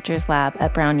Information Futures Lab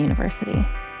at Brown University.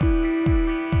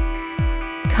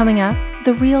 Coming up,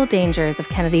 the real dangers of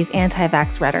Kennedy's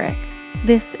anti-vax rhetoric.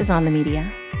 This is On the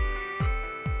Media.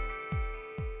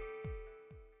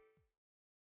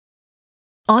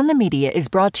 On the Media is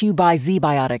brought to you by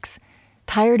ZBiotics.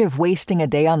 Tired of wasting a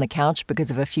day on the couch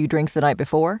because of a few drinks the night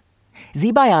before?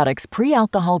 ZBiotics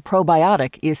Pre-Alcohol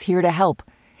Probiotic is here to help.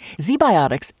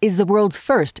 ZBiotics is the world's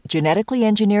first genetically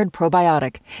engineered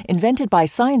probiotic, invented by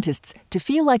scientists to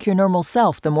feel like your normal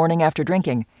self the morning after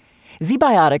drinking.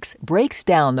 ZBiotics breaks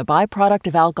down the byproduct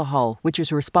of alcohol, which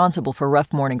is responsible for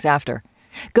rough mornings after.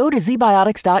 Go to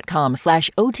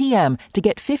zbiotics.com/OTM to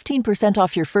get 15%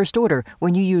 off your first order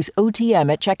when you use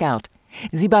OTM at checkout.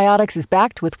 ZBiotics is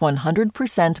backed with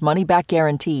 100% money-back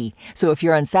guarantee, so if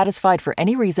you're unsatisfied for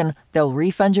any reason, they'll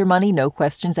refund your money, no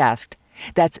questions asked.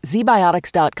 That's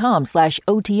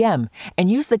zbiotics.com/OTM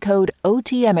and use the code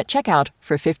OTM at checkout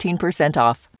for 15%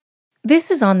 off.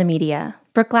 This is On the Media.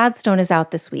 Brooke Gladstone is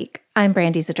out this week. I'm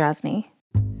Brandy Zadrozny.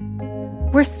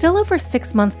 We're still over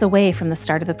 6 months away from the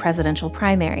start of the presidential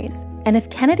primaries, and if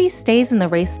Kennedy stays in the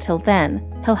race till then,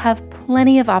 he'll have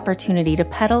plenty of opportunity to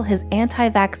peddle his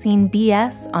anti-vaccine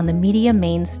BS on the media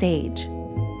main stage.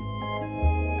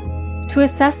 To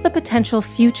assess the potential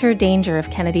future danger of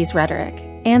Kennedy's rhetoric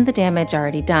and the damage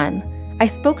already done, I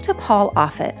spoke to Paul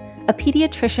Offit, a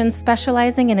pediatrician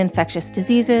specializing in infectious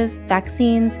diseases,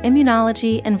 vaccines,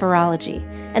 immunology, and virology,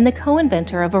 and the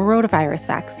co-inventor of a rotavirus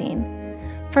vaccine.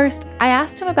 First, I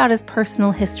asked him about his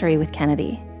personal history with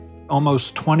Kennedy.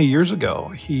 Almost 20 years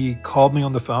ago, he called me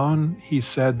on the phone. He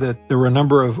said that there were a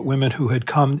number of women who had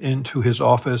come into his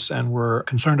office and were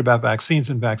concerned about vaccines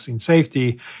and vaccine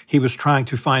safety. He was trying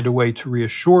to find a way to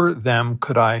reassure them.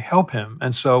 Could I help him?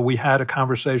 And so we had a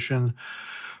conversation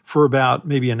for about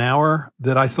maybe an hour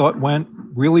that I thought went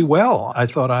really well. I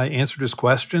thought I answered his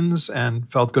questions and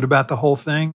felt good about the whole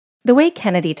thing. The way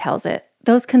Kennedy tells it,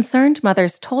 those concerned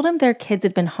mothers told him their kids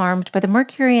had been harmed by the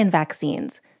mercury in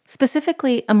vaccines,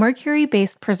 specifically a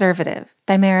mercury-based preservative,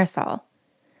 thimerosal.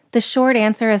 The short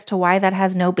answer as to why that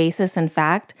has no basis in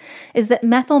fact is that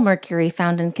methyl mercury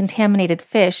found in contaminated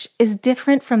fish is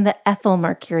different from the ethyl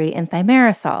mercury in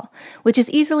thimerosal, which is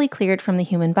easily cleared from the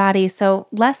human body, so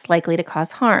less likely to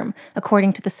cause harm,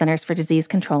 according to the Centers for Disease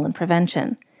Control and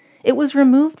Prevention. It was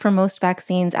removed from most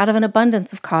vaccines out of an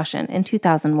abundance of caution in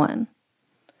 2001.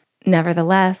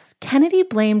 Nevertheless, Kennedy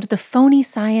blamed the phony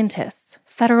scientists,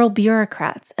 federal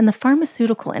bureaucrats, and the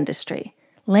pharmaceutical industry,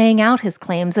 laying out his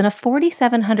claims in a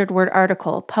 4,700-word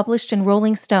article published in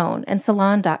Rolling Stone and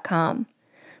Salon.com.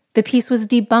 The piece was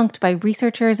debunked by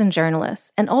researchers and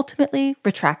journalists and ultimately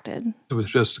retracted. It was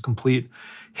just a complete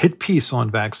hit piece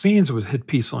on vaccines. It was a hit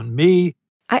piece on me.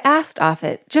 I asked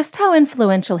Offit just how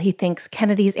influential he thinks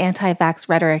Kennedy's anti-vax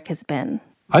rhetoric has been.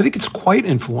 I think it's quite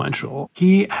influential.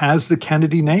 He has the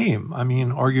Kennedy name. I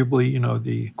mean, arguably,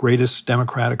 the greatest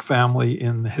Democratic family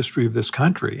in the history of this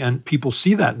country. And people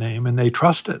see that name and they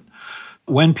trust it.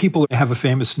 When people have a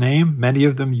famous name, many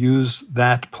of them use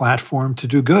that platform to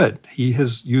do good. He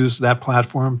has used that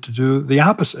platform to do the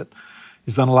opposite.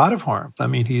 He's done a lot of harm. I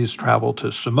mean, he's traveled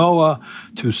to Samoa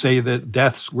to say that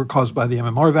deaths were caused by the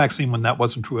MMR vaccine when that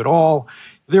wasn't true at all.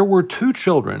 There were 2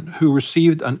 children who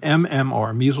received an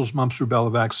MMR, measles, mumps,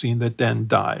 rubella vaccine that then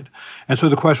died. And so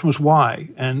the question was why?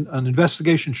 And an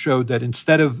investigation showed that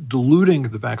instead of diluting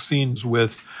the vaccines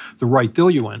with the right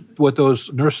diluent, what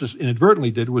those nurses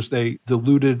inadvertently did was they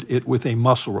diluted it with a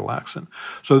muscle relaxant.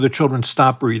 So the children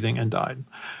stopped breathing and died.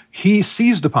 He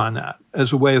seized upon that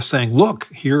as a way of saying, look,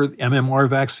 here, the MMR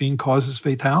vaccine causes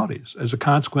fatalities. As a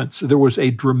consequence, there was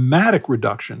a dramatic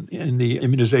reduction in the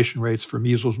immunization rates for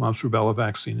measles, mumps, rubella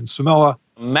vaccine in Samoa.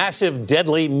 Massive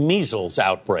deadly measles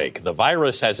outbreak. The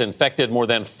virus has infected more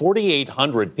than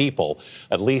 4,800 people.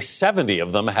 At least 70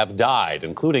 of them have died,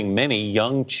 including many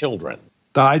young children.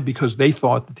 Died because they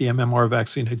thought that the MMR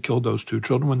vaccine had killed those 2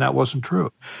 children when that wasn't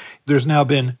true. There's now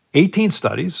been 18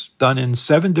 studies done in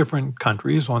 7 different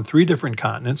countries on 3 different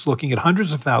continents looking at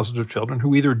hundreds of thousands of children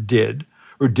who either did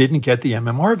or didn't get the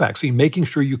MMR vaccine, making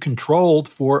sure you controlled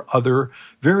for other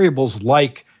variables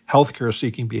like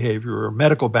healthcare-seeking behavior or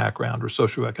medical background or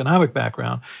socioeconomic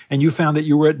background, and you found that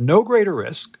you were at no greater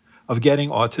risk of getting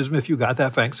autism if you got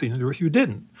that vaccine or if you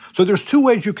didn't. So there's two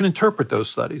ways you can interpret those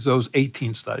studies, those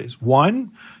 18 studies.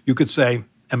 One, you could say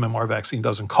MMR vaccine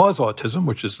doesn't cause autism,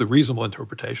 which is the reasonable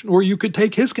interpretation, or you could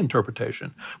take his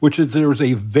interpretation, which is there is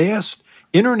a vast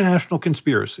international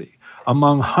conspiracy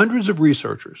among hundreds of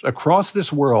researchers across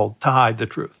this world to hide the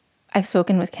truth. I've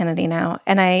spoken with Kennedy now,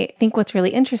 and I think what's really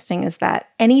interesting is that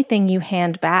anything you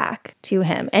hand back to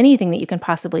him, anything that you can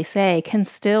possibly say, can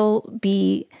still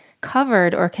be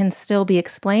covered or can still be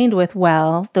explained with,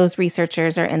 well, those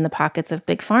researchers are in the pockets of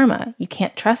big pharma. You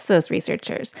can't trust those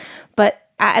researchers. But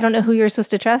I don't know who you're supposed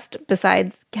to trust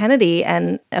besides Kennedy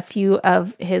and a few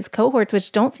of his cohorts,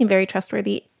 which don't seem very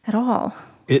trustworthy at all.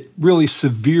 It really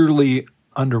severely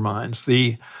undermines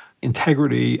the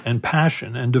integrity and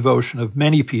passion and devotion of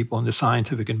many people in the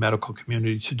scientific and medical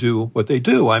community to do what they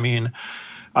do. I mean,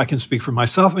 I can speak for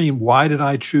myself. I mean, why did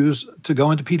I choose to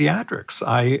go into pediatrics?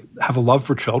 I have a love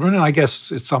for children, and I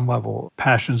guess at some level,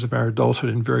 passions of our adulthood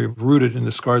and very rooted in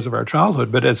the scars of our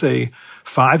childhood. But as a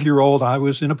 5-year-old, I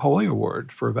was in a polio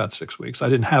ward for about 6 weeks. I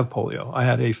didn't have polio. I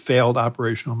had a failed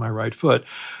operation on my right foot.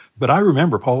 But I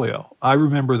remember polio. I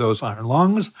remember those iron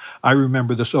lungs. I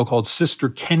remember the so-called Sister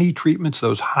Kenny treatments,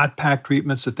 those hot pack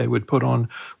treatments that they would put on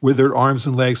withered arms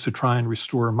and legs to try and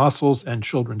restore muscles and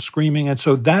children screaming. And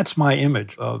so that's my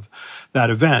image of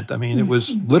that event. I mean, it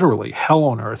was literally hell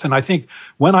on earth. And I think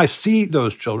when I see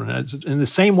those children, it's in the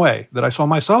same way that I saw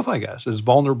myself, I guess, as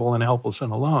vulnerable and helpless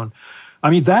and alone, I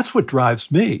mean, that's what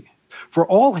drives me. For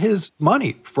all his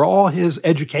money, for all his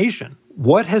education,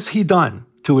 what has he done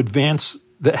to advance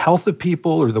the health of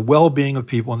people or the well-being of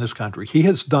people in this country? He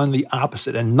has done the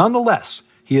opposite. And nonetheless,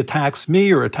 he attacks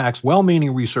me or attacks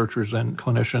well-meaning researchers and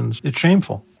clinicians. It's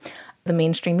shameful. The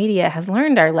mainstream media has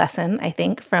learned our lesson, I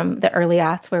think, from the early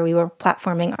aughts where we were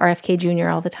platforming RFK Jr.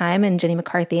 all the time and Jenny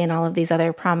McCarthy and all of these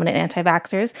other prominent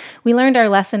anti-vaxxers. We learned our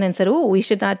lesson and said, oh, we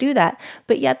should not do that.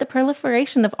 But yet the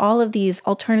proliferation of all of these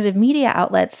alternative media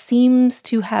outlets seems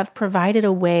to have provided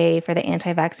a way for the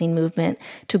anti-vaccine movement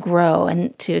to grow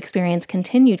and to experience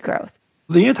continued growth.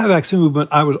 The anti-vaccine movement,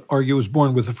 I would argue, was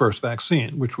born with the first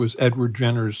vaccine, which was Edward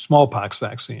Jenner's smallpox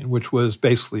vaccine, which was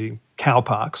basically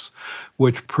cowpox,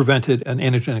 which prevented an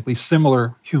antigenically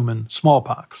similar human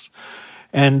smallpox.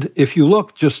 And if you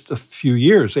look just a few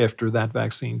years after that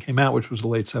vaccine came out, which was the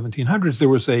late 1700s, there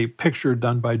was a picture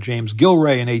done by James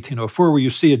Gilray in 1804 where you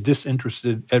see a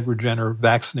disinterested Edward Jenner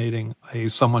vaccinating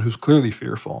someone who's clearly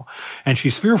fearful. And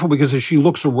she's fearful because as she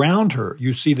looks around her,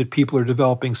 you see that people are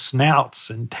developing snouts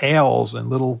and tails and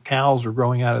little cows are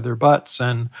growing out of their butts.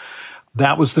 And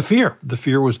that was the fear. The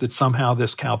fear was that somehow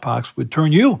this cowpox would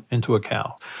turn you into a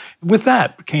cow. With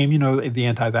that came, the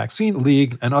anti-vaccine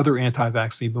league and other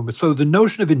anti-vaccine movements. So the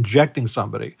notion of injecting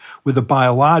somebody with a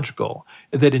biological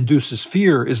that induces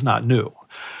fear is not new.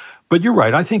 But you're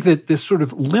right. I think that this sort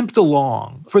of limped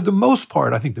along. For the most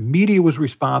part, I think the media was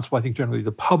responsible. I think generally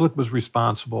the public was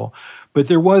responsible. But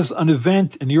there was an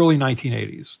event in the early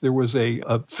 1980s. There was a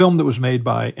film that was made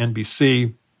by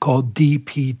NBC called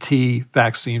DPT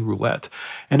Vaccine Roulette.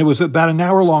 And it was about an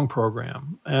hour-long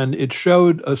program. And it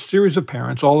showed a series of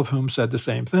parents, all of whom said the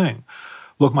same thing.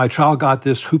 Look, my child got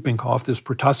this whooping cough, this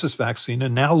pertussis vaccine,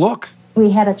 and now look.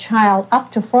 We had a child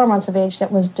up to 4 months of age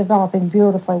that was developing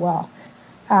beautifully well.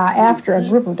 After a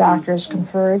group of doctors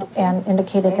conferred and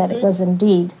indicated that it was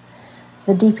indeed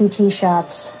the DPT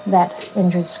shots that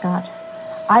injured Scott.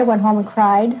 I went home and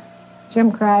cried.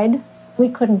 Jim cried. We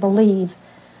couldn't believe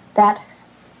that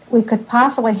we could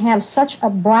possibly have such a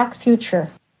black future.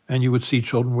 And you would see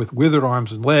children with withered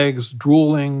arms and legs,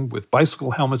 drooling, with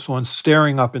bicycle helmets on,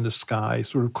 staring up in the sky,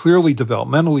 sort of clearly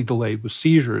developmentally delayed with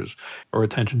seizures or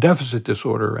attention deficit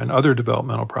disorder and other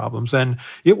developmental problems. And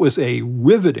it was a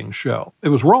riveting show. It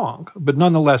was wrong, but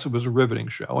nonetheless, it was a riveting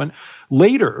show. And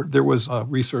later, there was a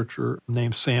researcher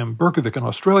named Sam Berkovic in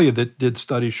Australia that did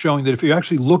studies showing that if you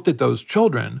actually looked at those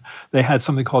children, they had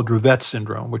something called Dravet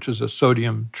syndrome, which is a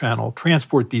sodium channel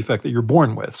transport defect that you're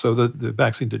born with. So the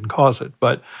vaccine didn't cause it.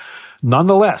 But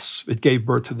nonetheless, it gave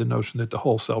birth to the notion that the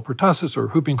whole cell pertussis or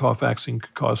whooping cough vaccine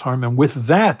could cause harm. And with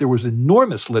that, there was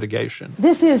enormous litigation.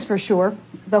 This is for sure.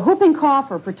 The whooping cough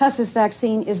or pertussis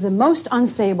vaccine is the most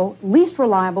unstable, least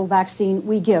reliable vaccine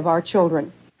we give our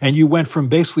children. And you went from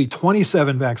basically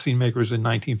 27 vaccine makers in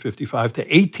 1955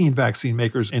 to 18 vaccine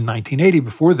makers in 1980,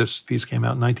 before this piece came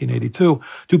out in 1982,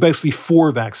 to basically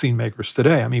 4 vaccine makers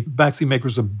today. I mean, vaccine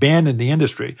makers abandoned the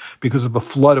industry because of a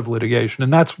flood of litigation.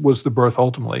 And that was the birth,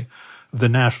 ultimately, the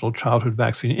National Childhood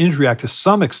Vaccine Injury Act to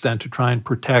some extent to try and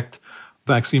protect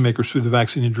vaccine makers through the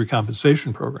Vaccine Injury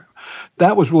Compensation Program.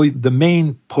 That was really the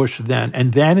main push then.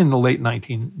 And then in the late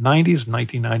 1990s,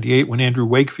 1998, when Andrew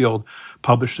Wakefield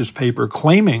published his paper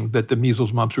claiming that the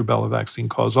measles, mumps, rubella vaccine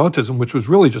caused autism, which was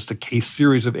really just a case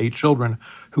series of 8 children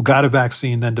who got a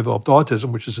vaccine, then developed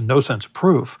autism, which is in no sense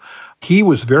proof. He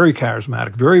was very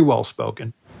charismatic, very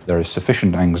well-spoken. There is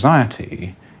sufficient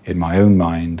anxiety in my own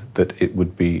mind that it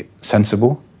would be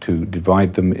sensible to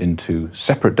divide them into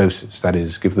separate doses, that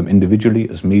is, give them individually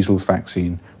as measles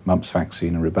vaccine, mumps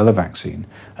vaccine, and rubella vaccine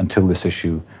until this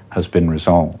issue has been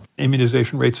resolved.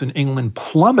 Immunization rates in England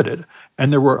plummeted,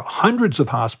 and there were hundreds of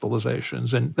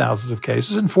hospitalizations and thousands of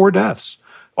cases and 4 deaths,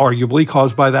 arguably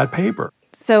caused by that paper.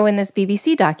 So in this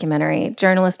BBC documentary,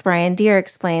 journalist Brian Deere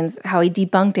explains how he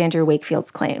debunked Andrew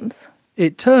Wakefield's claims.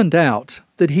 It turned out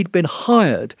that he'd been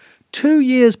hired 2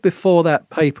 years before that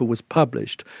paper was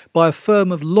published by a firm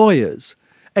of lawyers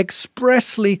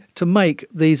expressly to make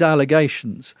these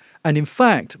allegations. And in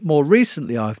fact, more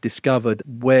recently I've discovered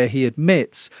where he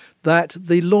admits that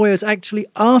the lawyers actually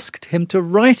asked him to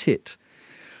write it.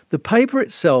 The paper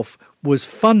itself was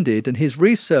funded, and his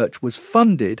research was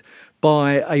funded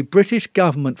by a British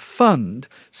government fund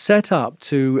set up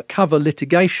to cover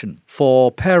litigation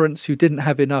for parents who didn't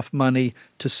have enough money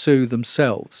to sue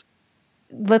themselves.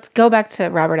 Let's go back to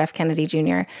Robert F. Kennedy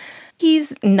Jr.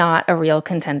 He's not a real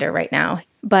contender right now,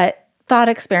 but thought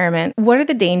experiment, what are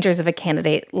the dangers of a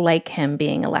candidate like him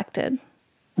being elected?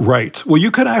 Right. Well,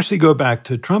 you could actually go back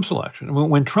to Trump's election.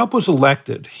 When Trump was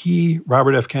elected,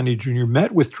 Robert F. Kennedy Jr.,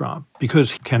 met with Trump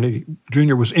because Kennedy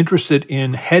Jr. was interested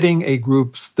in heading a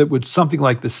group that would something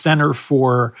like the Center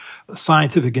for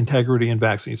Scientific Integrity and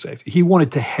Vaccine Safety. He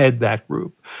wanted to head that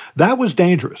group. That was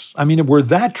dangerous. I mean, were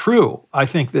that true, I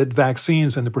think that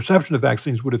vaccines and the perception of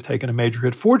vaccines would have taken a major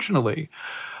hit. Fortunately,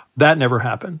 that never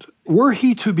happened. Were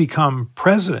he to become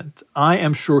president, I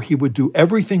am sure he would do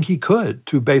everything he could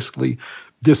to basically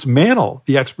dismantle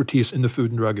the expertise in the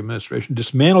Food and Drug Administration,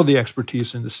 dismantle the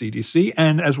expertise in the CDC,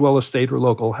 and as well as state or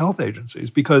local health agencies,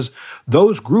 because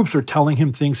those groups are telling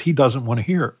him things he doesn't want to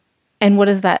hear. And what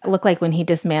does that look like when he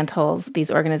dismantles these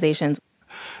organizations?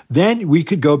 Then we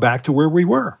could go back to where we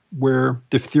were, where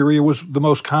diphtheria was the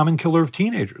most common killer of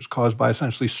teenagers, caused by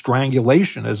essentially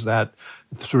strangulation as that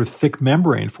sort of thick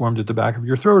membrane formed at the back of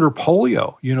your throat. Or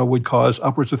polio, would cause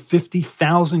upwards of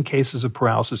 50,000 cases of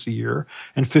paralysis a year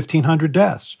and 1,500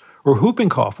 deaths. Or whooping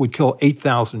cough would kill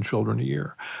 8,000 children a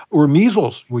year. Or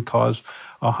measles would cause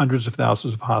hundreds of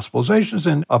thousands of hospitalizations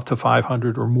and up to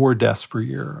 500 or more deaths per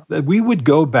year. We would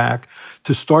go back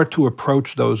to start to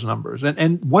approach those numbers.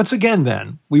 And once again,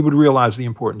 then, we would realize the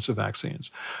importance of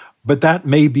vaccines. But that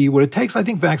may be what it takes. I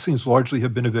think vaccines largely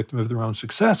have been a victim of their own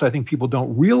success. I think people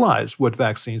don't realize what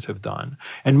vaccines have done.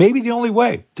 And maybe the only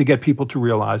way to get people to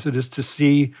realize it is to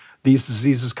see these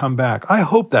diseases come back. I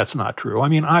hope that's not true. I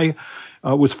mean, I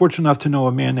was fortunate enough to know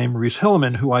a man named Maurice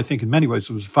Hilleman, who I think in many ways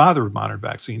was the father of modern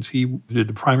vaccines. He did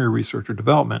the primary research or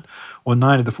development on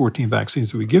 9 of the 14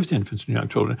 vaccines that we give to infants and young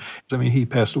children. I mean, he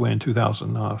passed away in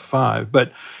 2005.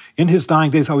 But in his dying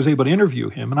days, I was able to interview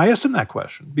him. And I asked him that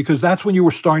question because that's when you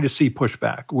were starting to see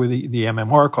pushback, where the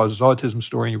MMR causes autism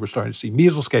story, and you were starting to see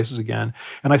measles cases again.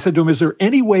 And I said to him, is there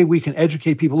any way we can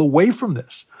educate people away from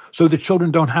this so that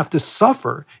children don't have to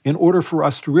suffer in order for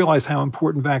us to realize how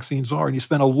important vaccines are? And he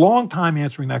spent a long time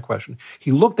answering that question.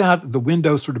 He looked out the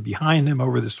window sort of behind him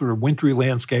over this sort of wintry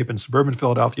landscape in suburban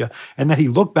Philadelphia, and then he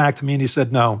looked back to me and he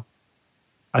said, no,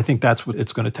 I think that's what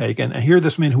it's going to take. And here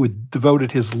this man who had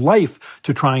devoted his life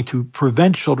to trying to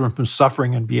prevent children from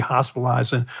suffering and being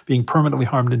hospitalized and being permanently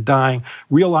harmed and dying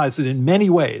realized that in many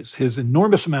ways his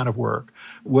enormous amount of work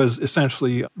was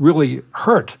essentially really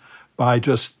hurt by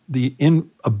just the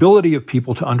inability of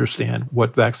people to understand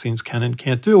what vaccines can and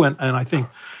can't do. And I think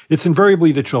it's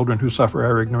invariably the children who suffer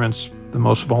our ignorance, the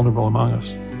most vulnerable among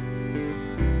us.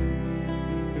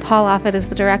 Paul Offit is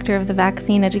the director of the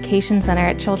Vaccine Education Center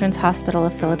at Children's Hospital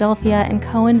of Philadelphia and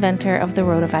co-inventor of the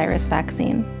rotavirus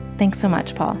vaccine. Thanks so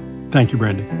much, Paul. Thank you,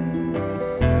 Brandy.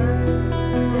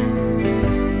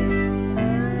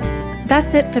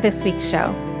 That's it for this week's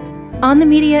show. On the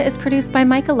Media is produced by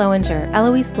Micah Lowinger,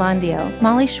 Eloise Blondio,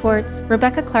 Molly Schwartz,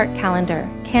 Rebecca Clark-Callender,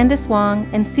 Candace Wong,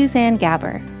 and Suzanne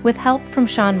Gabber, with help from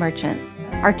Sean Merchant.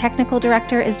 Our technical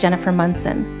director is Jennifer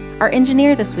Munson. Our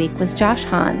engineer this week was Josh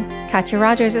Hahn. Katya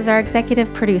Rogers is our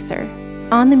executive producer.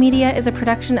 On the Media is a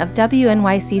production of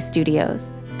WNYC Studios.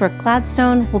 Brooke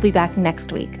Gladstone will be back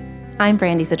next week. I'm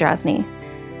Brandy Zadrozny.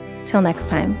 Till next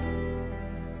time.